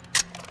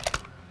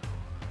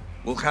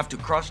 We'll have to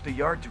cross the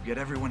yard to get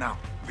everyone out.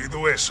 Lead the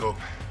way, Soap.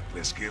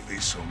 Let's give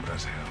these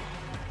sombras hell.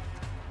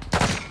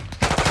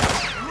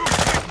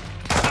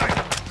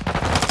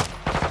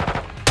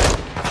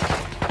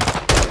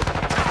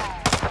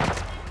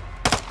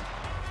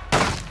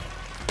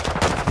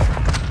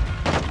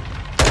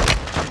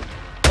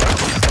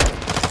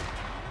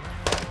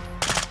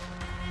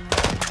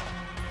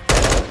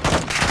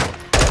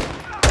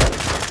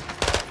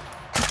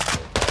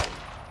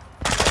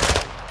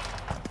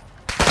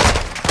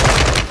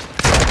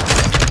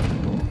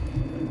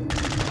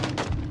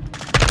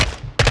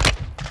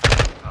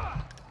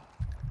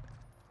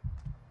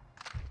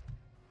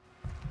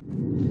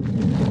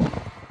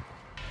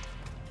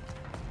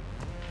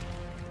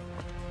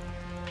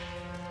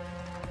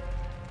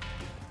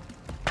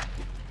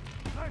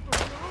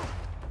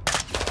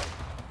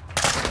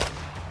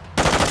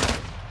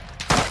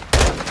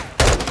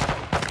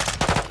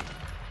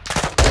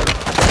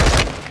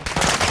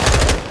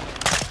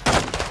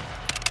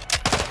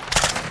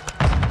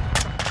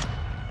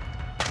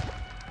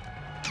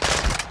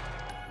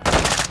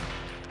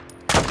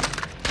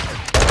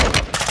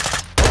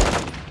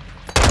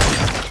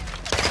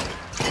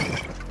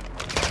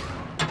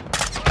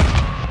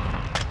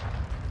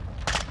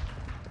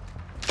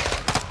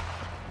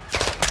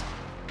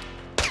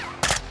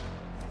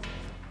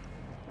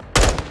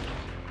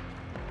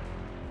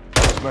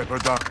 Sniper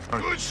down.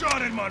 Good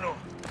shot, hermano.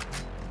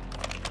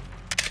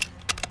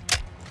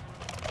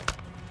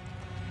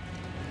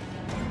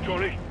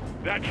 Johnny,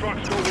 that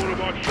truck's got one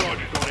of our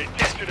charges on it.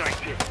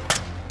 Detonate it.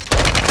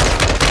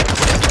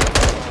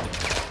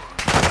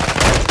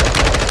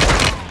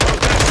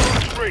 That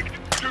truck's rigged.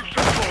 Do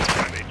some more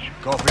damage.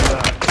 Copy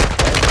that.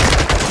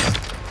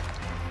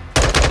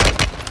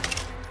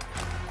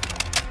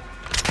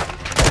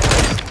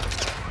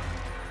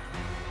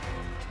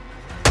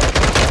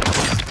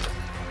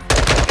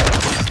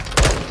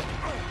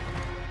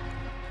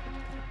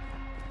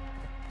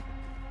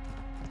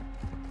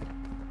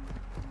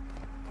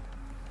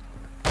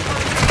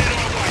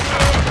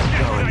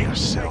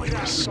 Silly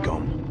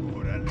scum.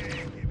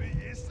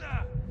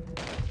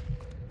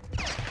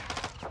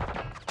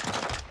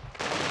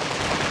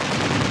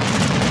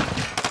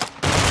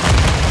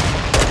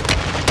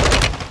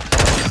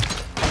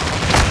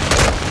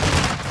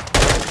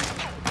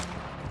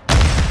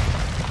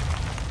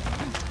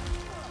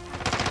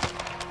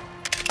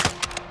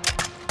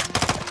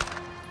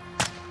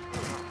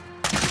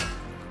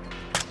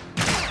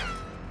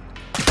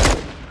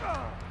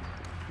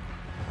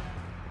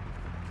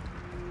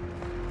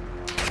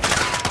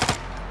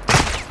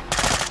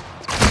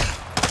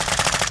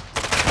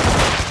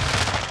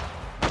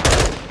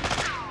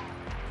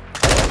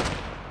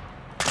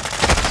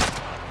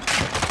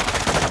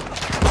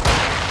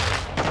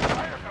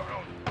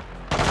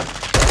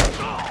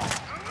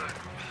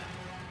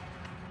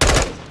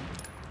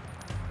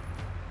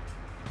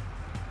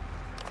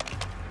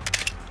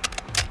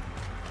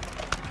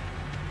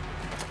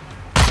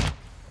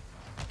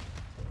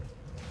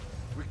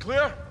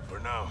 Clear? For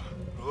now.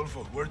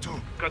 Rodolfo, where to?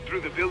 Cut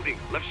through the building,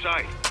 left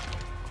side.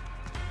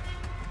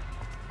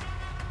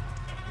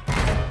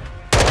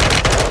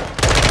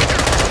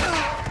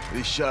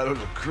 These shadows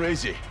are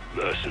crazy.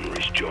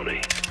 Mercenaries,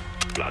 Johnny.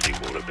 Bloody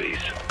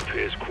wannabes.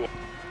 Appears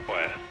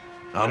quiet.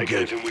 I'm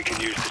good. Anything we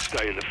can use to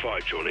stay in the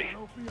fight, Johnny.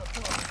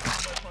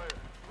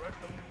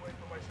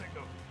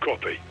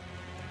 Copy.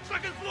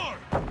 Second floor!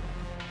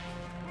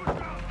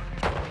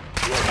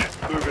 Roger,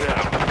 moving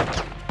out.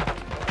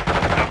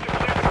 Have to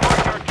clear the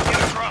courtyard to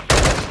get across.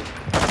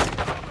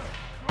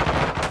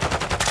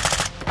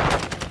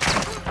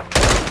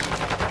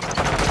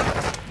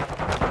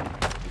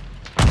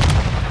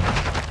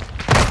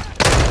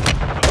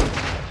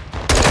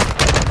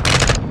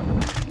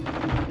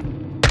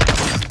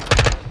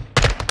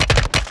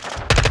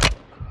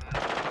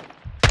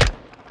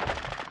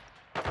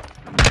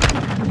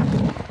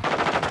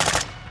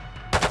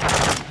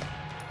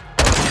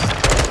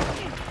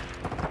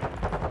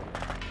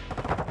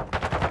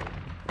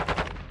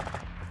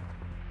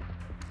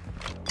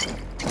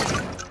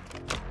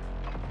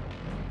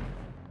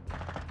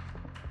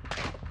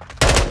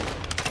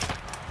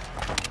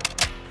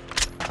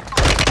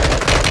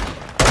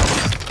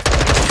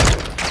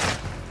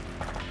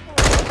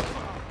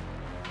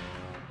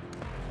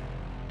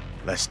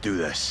 Let's do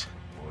this.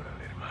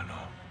 Órale, hermano.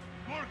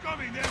 More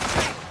coming, then.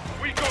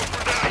 We go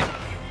for that.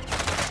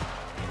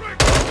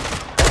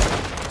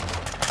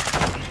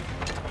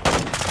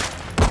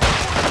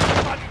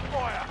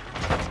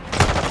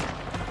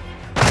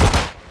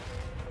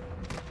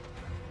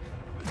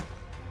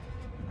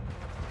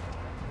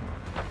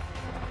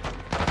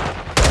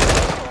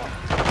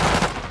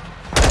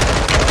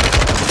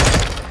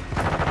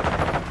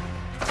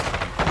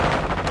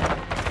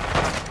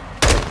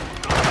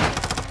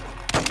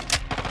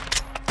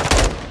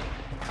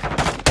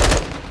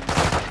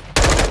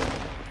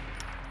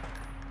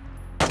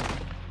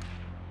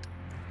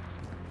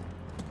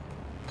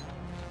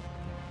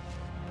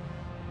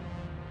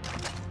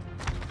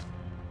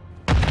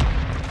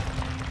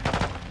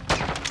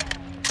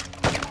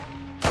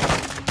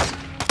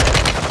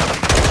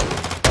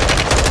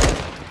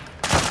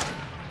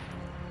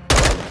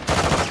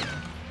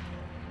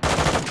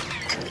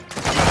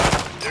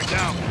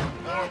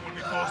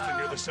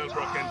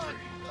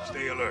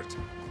 alert.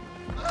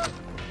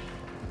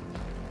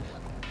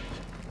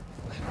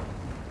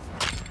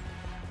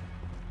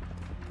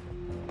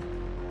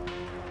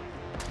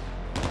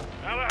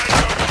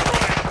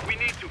 We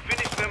need to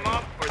finish them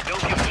off or they'll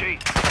give chase.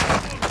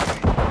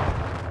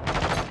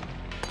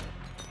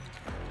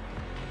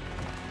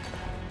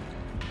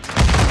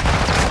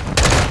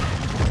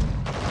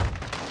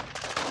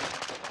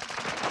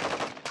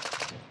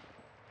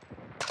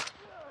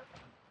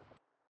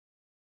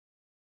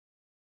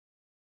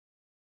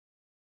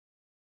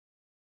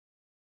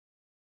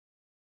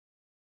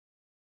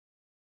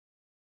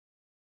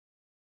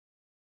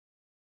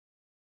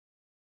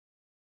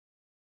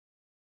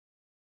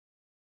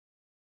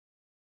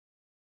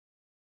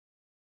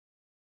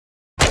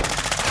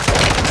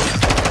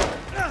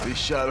 These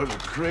shadows are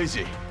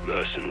crazy.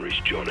 Mercenaries,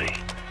 Johnny.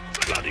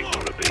 Bloody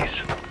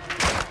wannabes.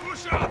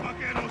 Push out,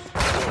 vaqueros!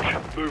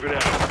 Watch, moving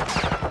out.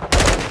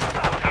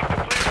 We'll have to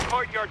clear the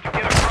courtyard to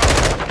get across.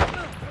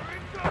 They're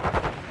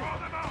incoming! Draw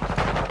them out!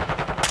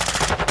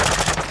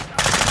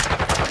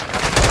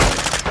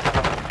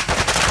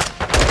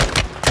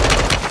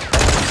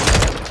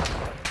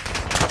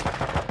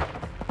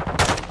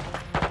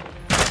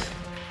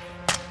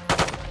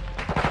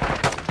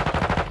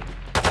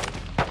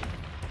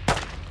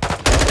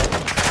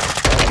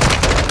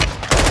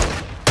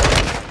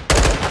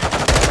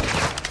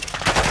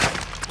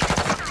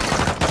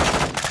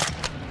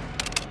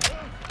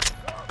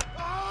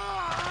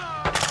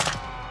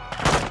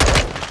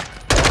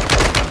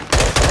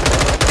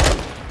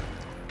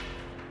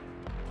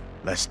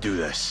 Let's do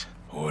this.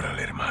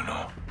 Órale,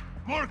 hermano.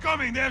 More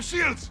coming, they have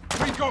shields!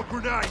 We got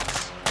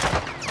grenades.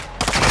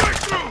 Break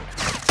through!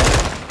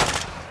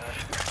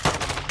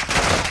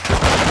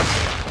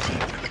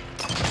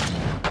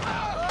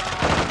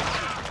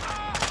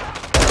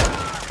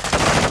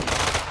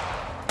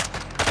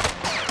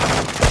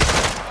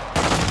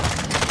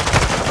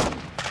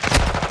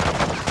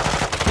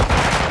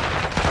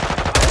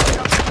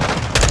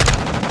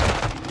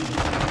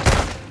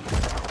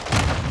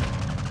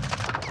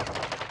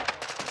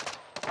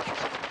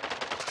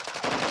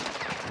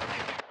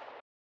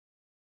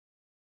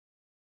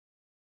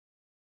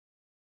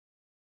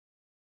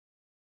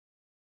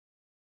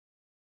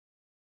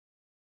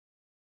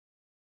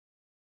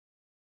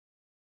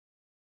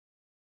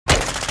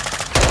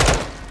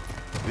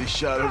 These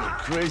shadows are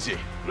crazy.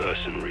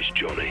 Mercenaries,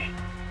 Johnny.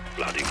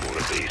 Bloody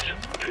wannabes.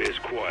 Appears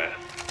quiet.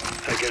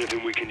 Take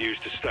anything we can use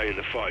to stay in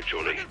the fight,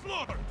 Johnny. Second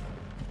floor!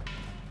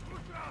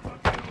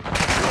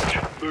 Watch,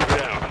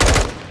 moving out.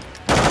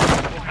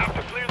 We'll have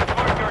to clear the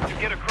courtyard to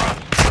get across.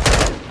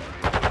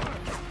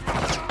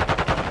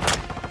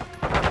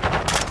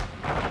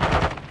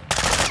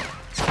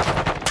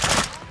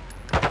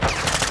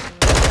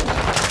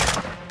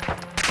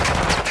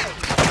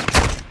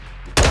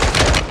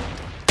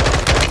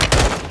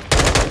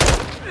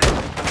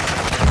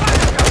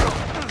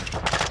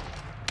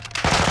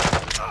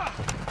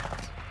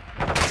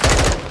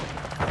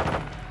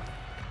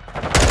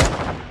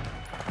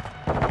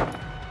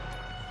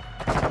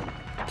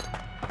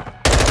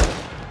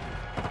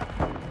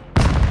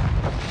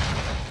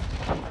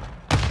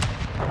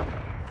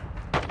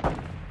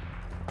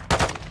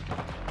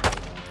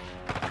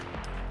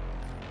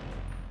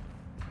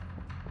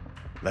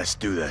 Let's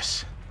do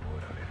this.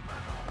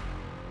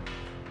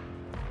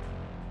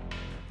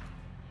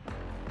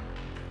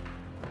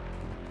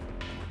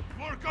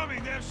 More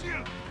coming, they have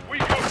shields! We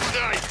go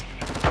today!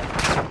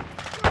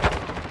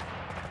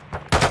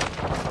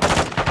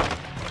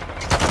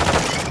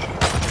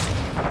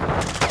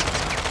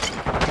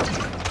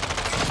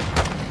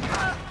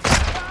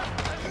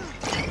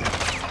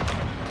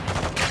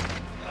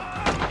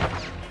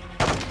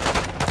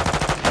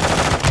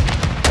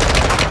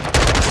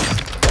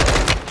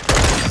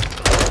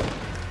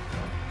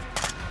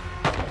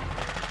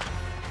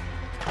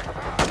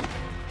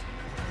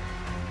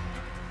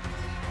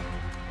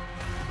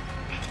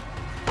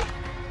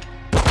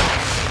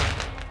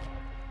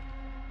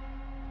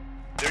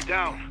 They're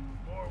down.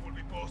 More will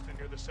be posted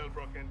near the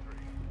Selbrock entry.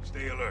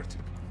 Stay alert.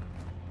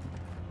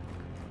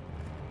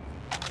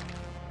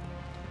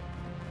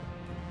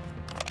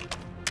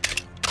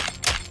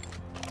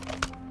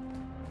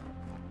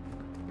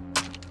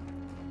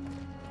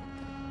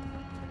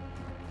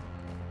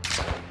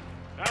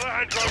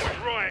 Alejandro was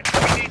right.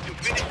 We need to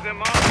finish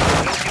them off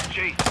or they'll give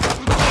chase.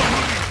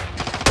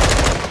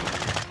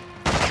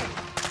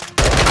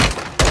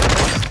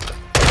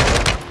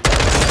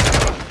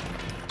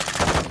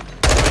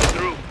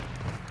 Through.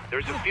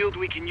 There's a field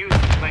we can use to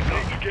flank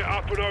up. Get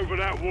up and over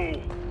that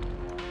wall.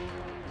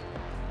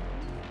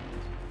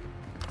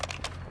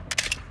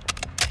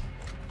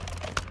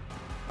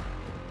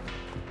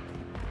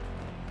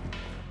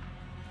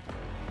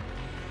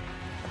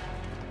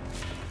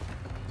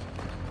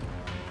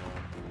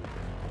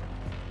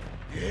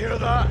 You hear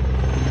that?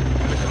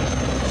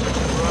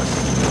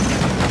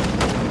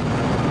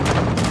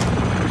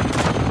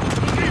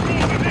 Keep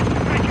moving it.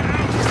 Take it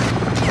out.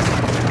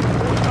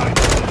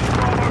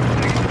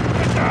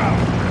 Get down.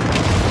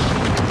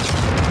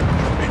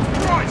 It's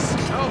Bryce.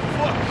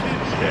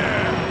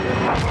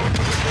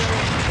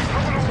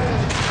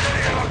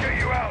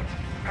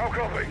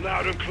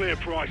 Loud and clear,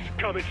 Price.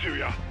 Coming to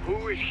you.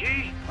 Who is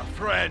he? A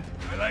friend.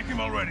 I like him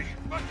already.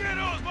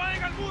 Vaqueros,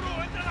 vayan al muro,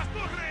 entre las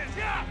torres,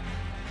 yeah!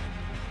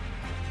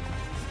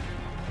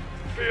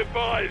 Be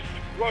advised.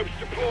 Ropes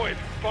deployed.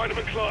 Find them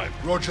and climb.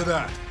 Roger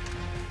that.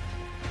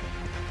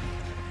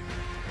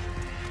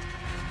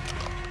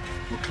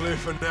 We're clear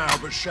for now,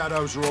 but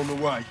shadows are on the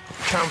way.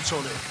 Count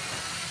on it.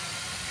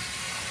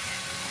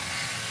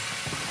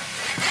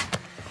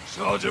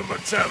 Sergeant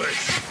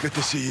Metellus. Good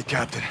to see you,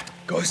 Captain.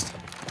 Ghost.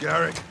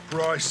 Garrick,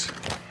 Bryce.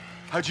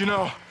 How'd you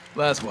know?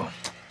 Laswell.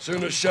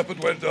 Soon as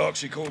Shepard went dark,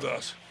 she called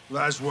us.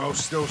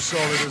 Laswell's still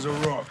solid as a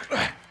rock.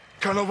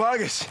 Colonel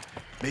Vargas.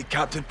 Meet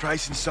Captain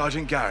Price and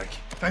Sergeant Garrick.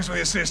 Thanks for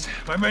the assist.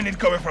 My men need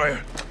cover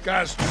fire.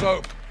 Gaz,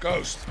 Soap,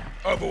 Ghost.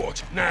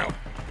 Overwatch, now.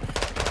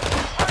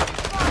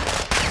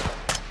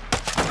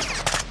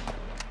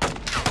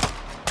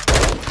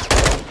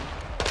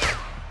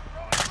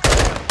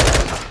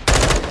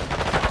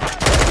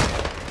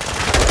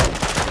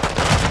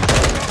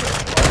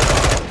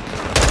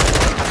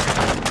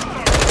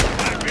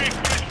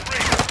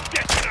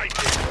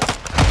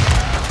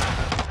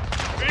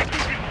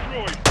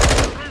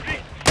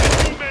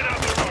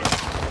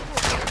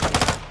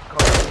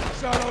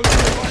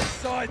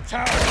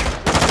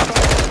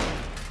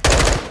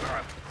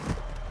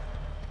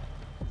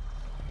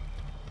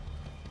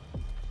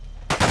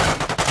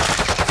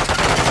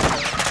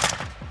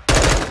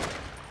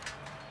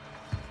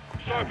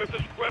 If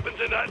there's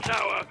weapons in that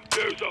tower,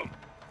 use them.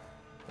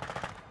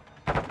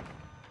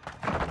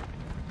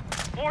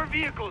 More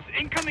vehicles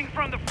incoming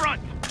from the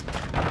front.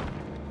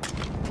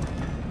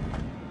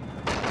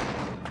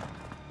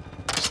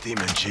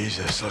 Steaming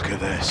Jesus, look at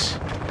this.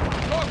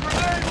 Got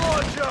grenade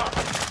launcher!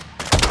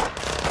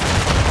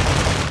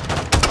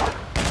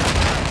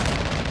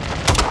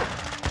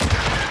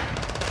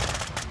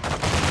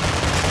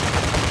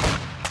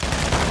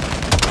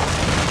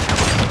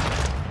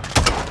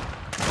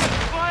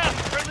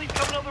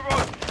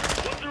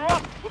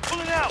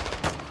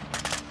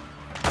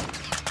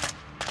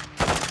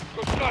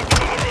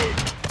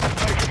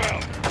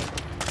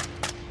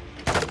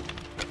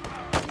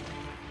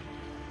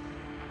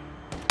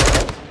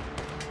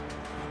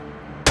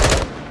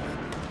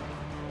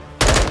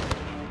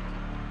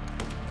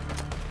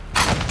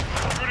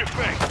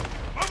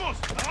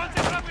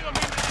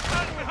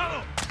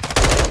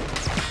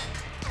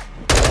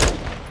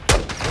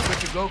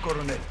 Go,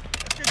 Coronel.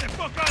 Get the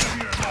fuck out of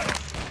here, hermano!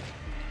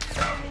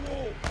 Down the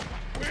wall!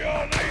 We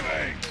are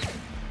leaving!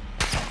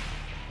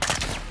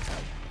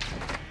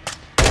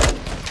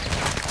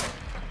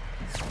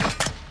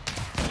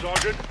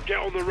 Sergeant, get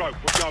on the rope.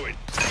 We're going.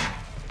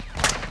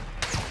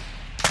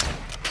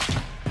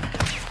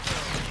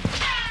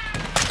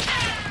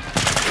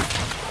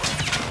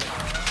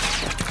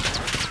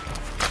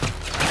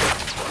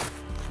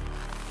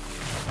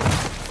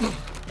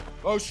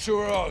 Those two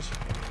are ours.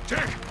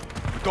 Check!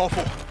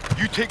 Adolfo,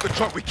 you take the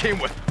truck we came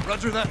with.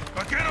 Roger that.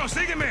 Vaquero,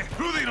 sígueme!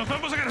 Rudy, nos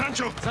vamos en el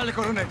rancho! Sale,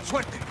 Coronel.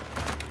 Suerte.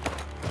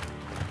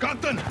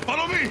 Captain,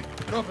 follow me!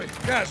 Copy.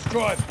 Gas,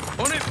 drive.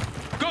 On it.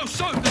 Go,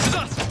 Soap. This is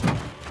us.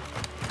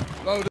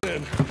 Load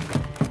in.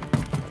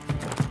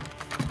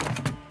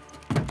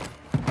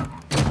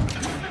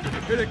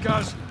 Hit it,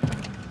 Gaz.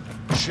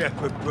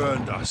 Shepard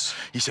burned us.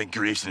 He sent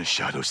Graves in the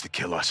shadows to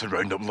kill us and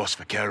round up Los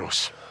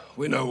Vaqueros.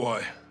 We know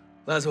why.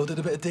 Laswell did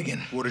a bit of digging.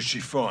 What did she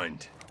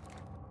find?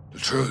 The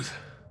truth.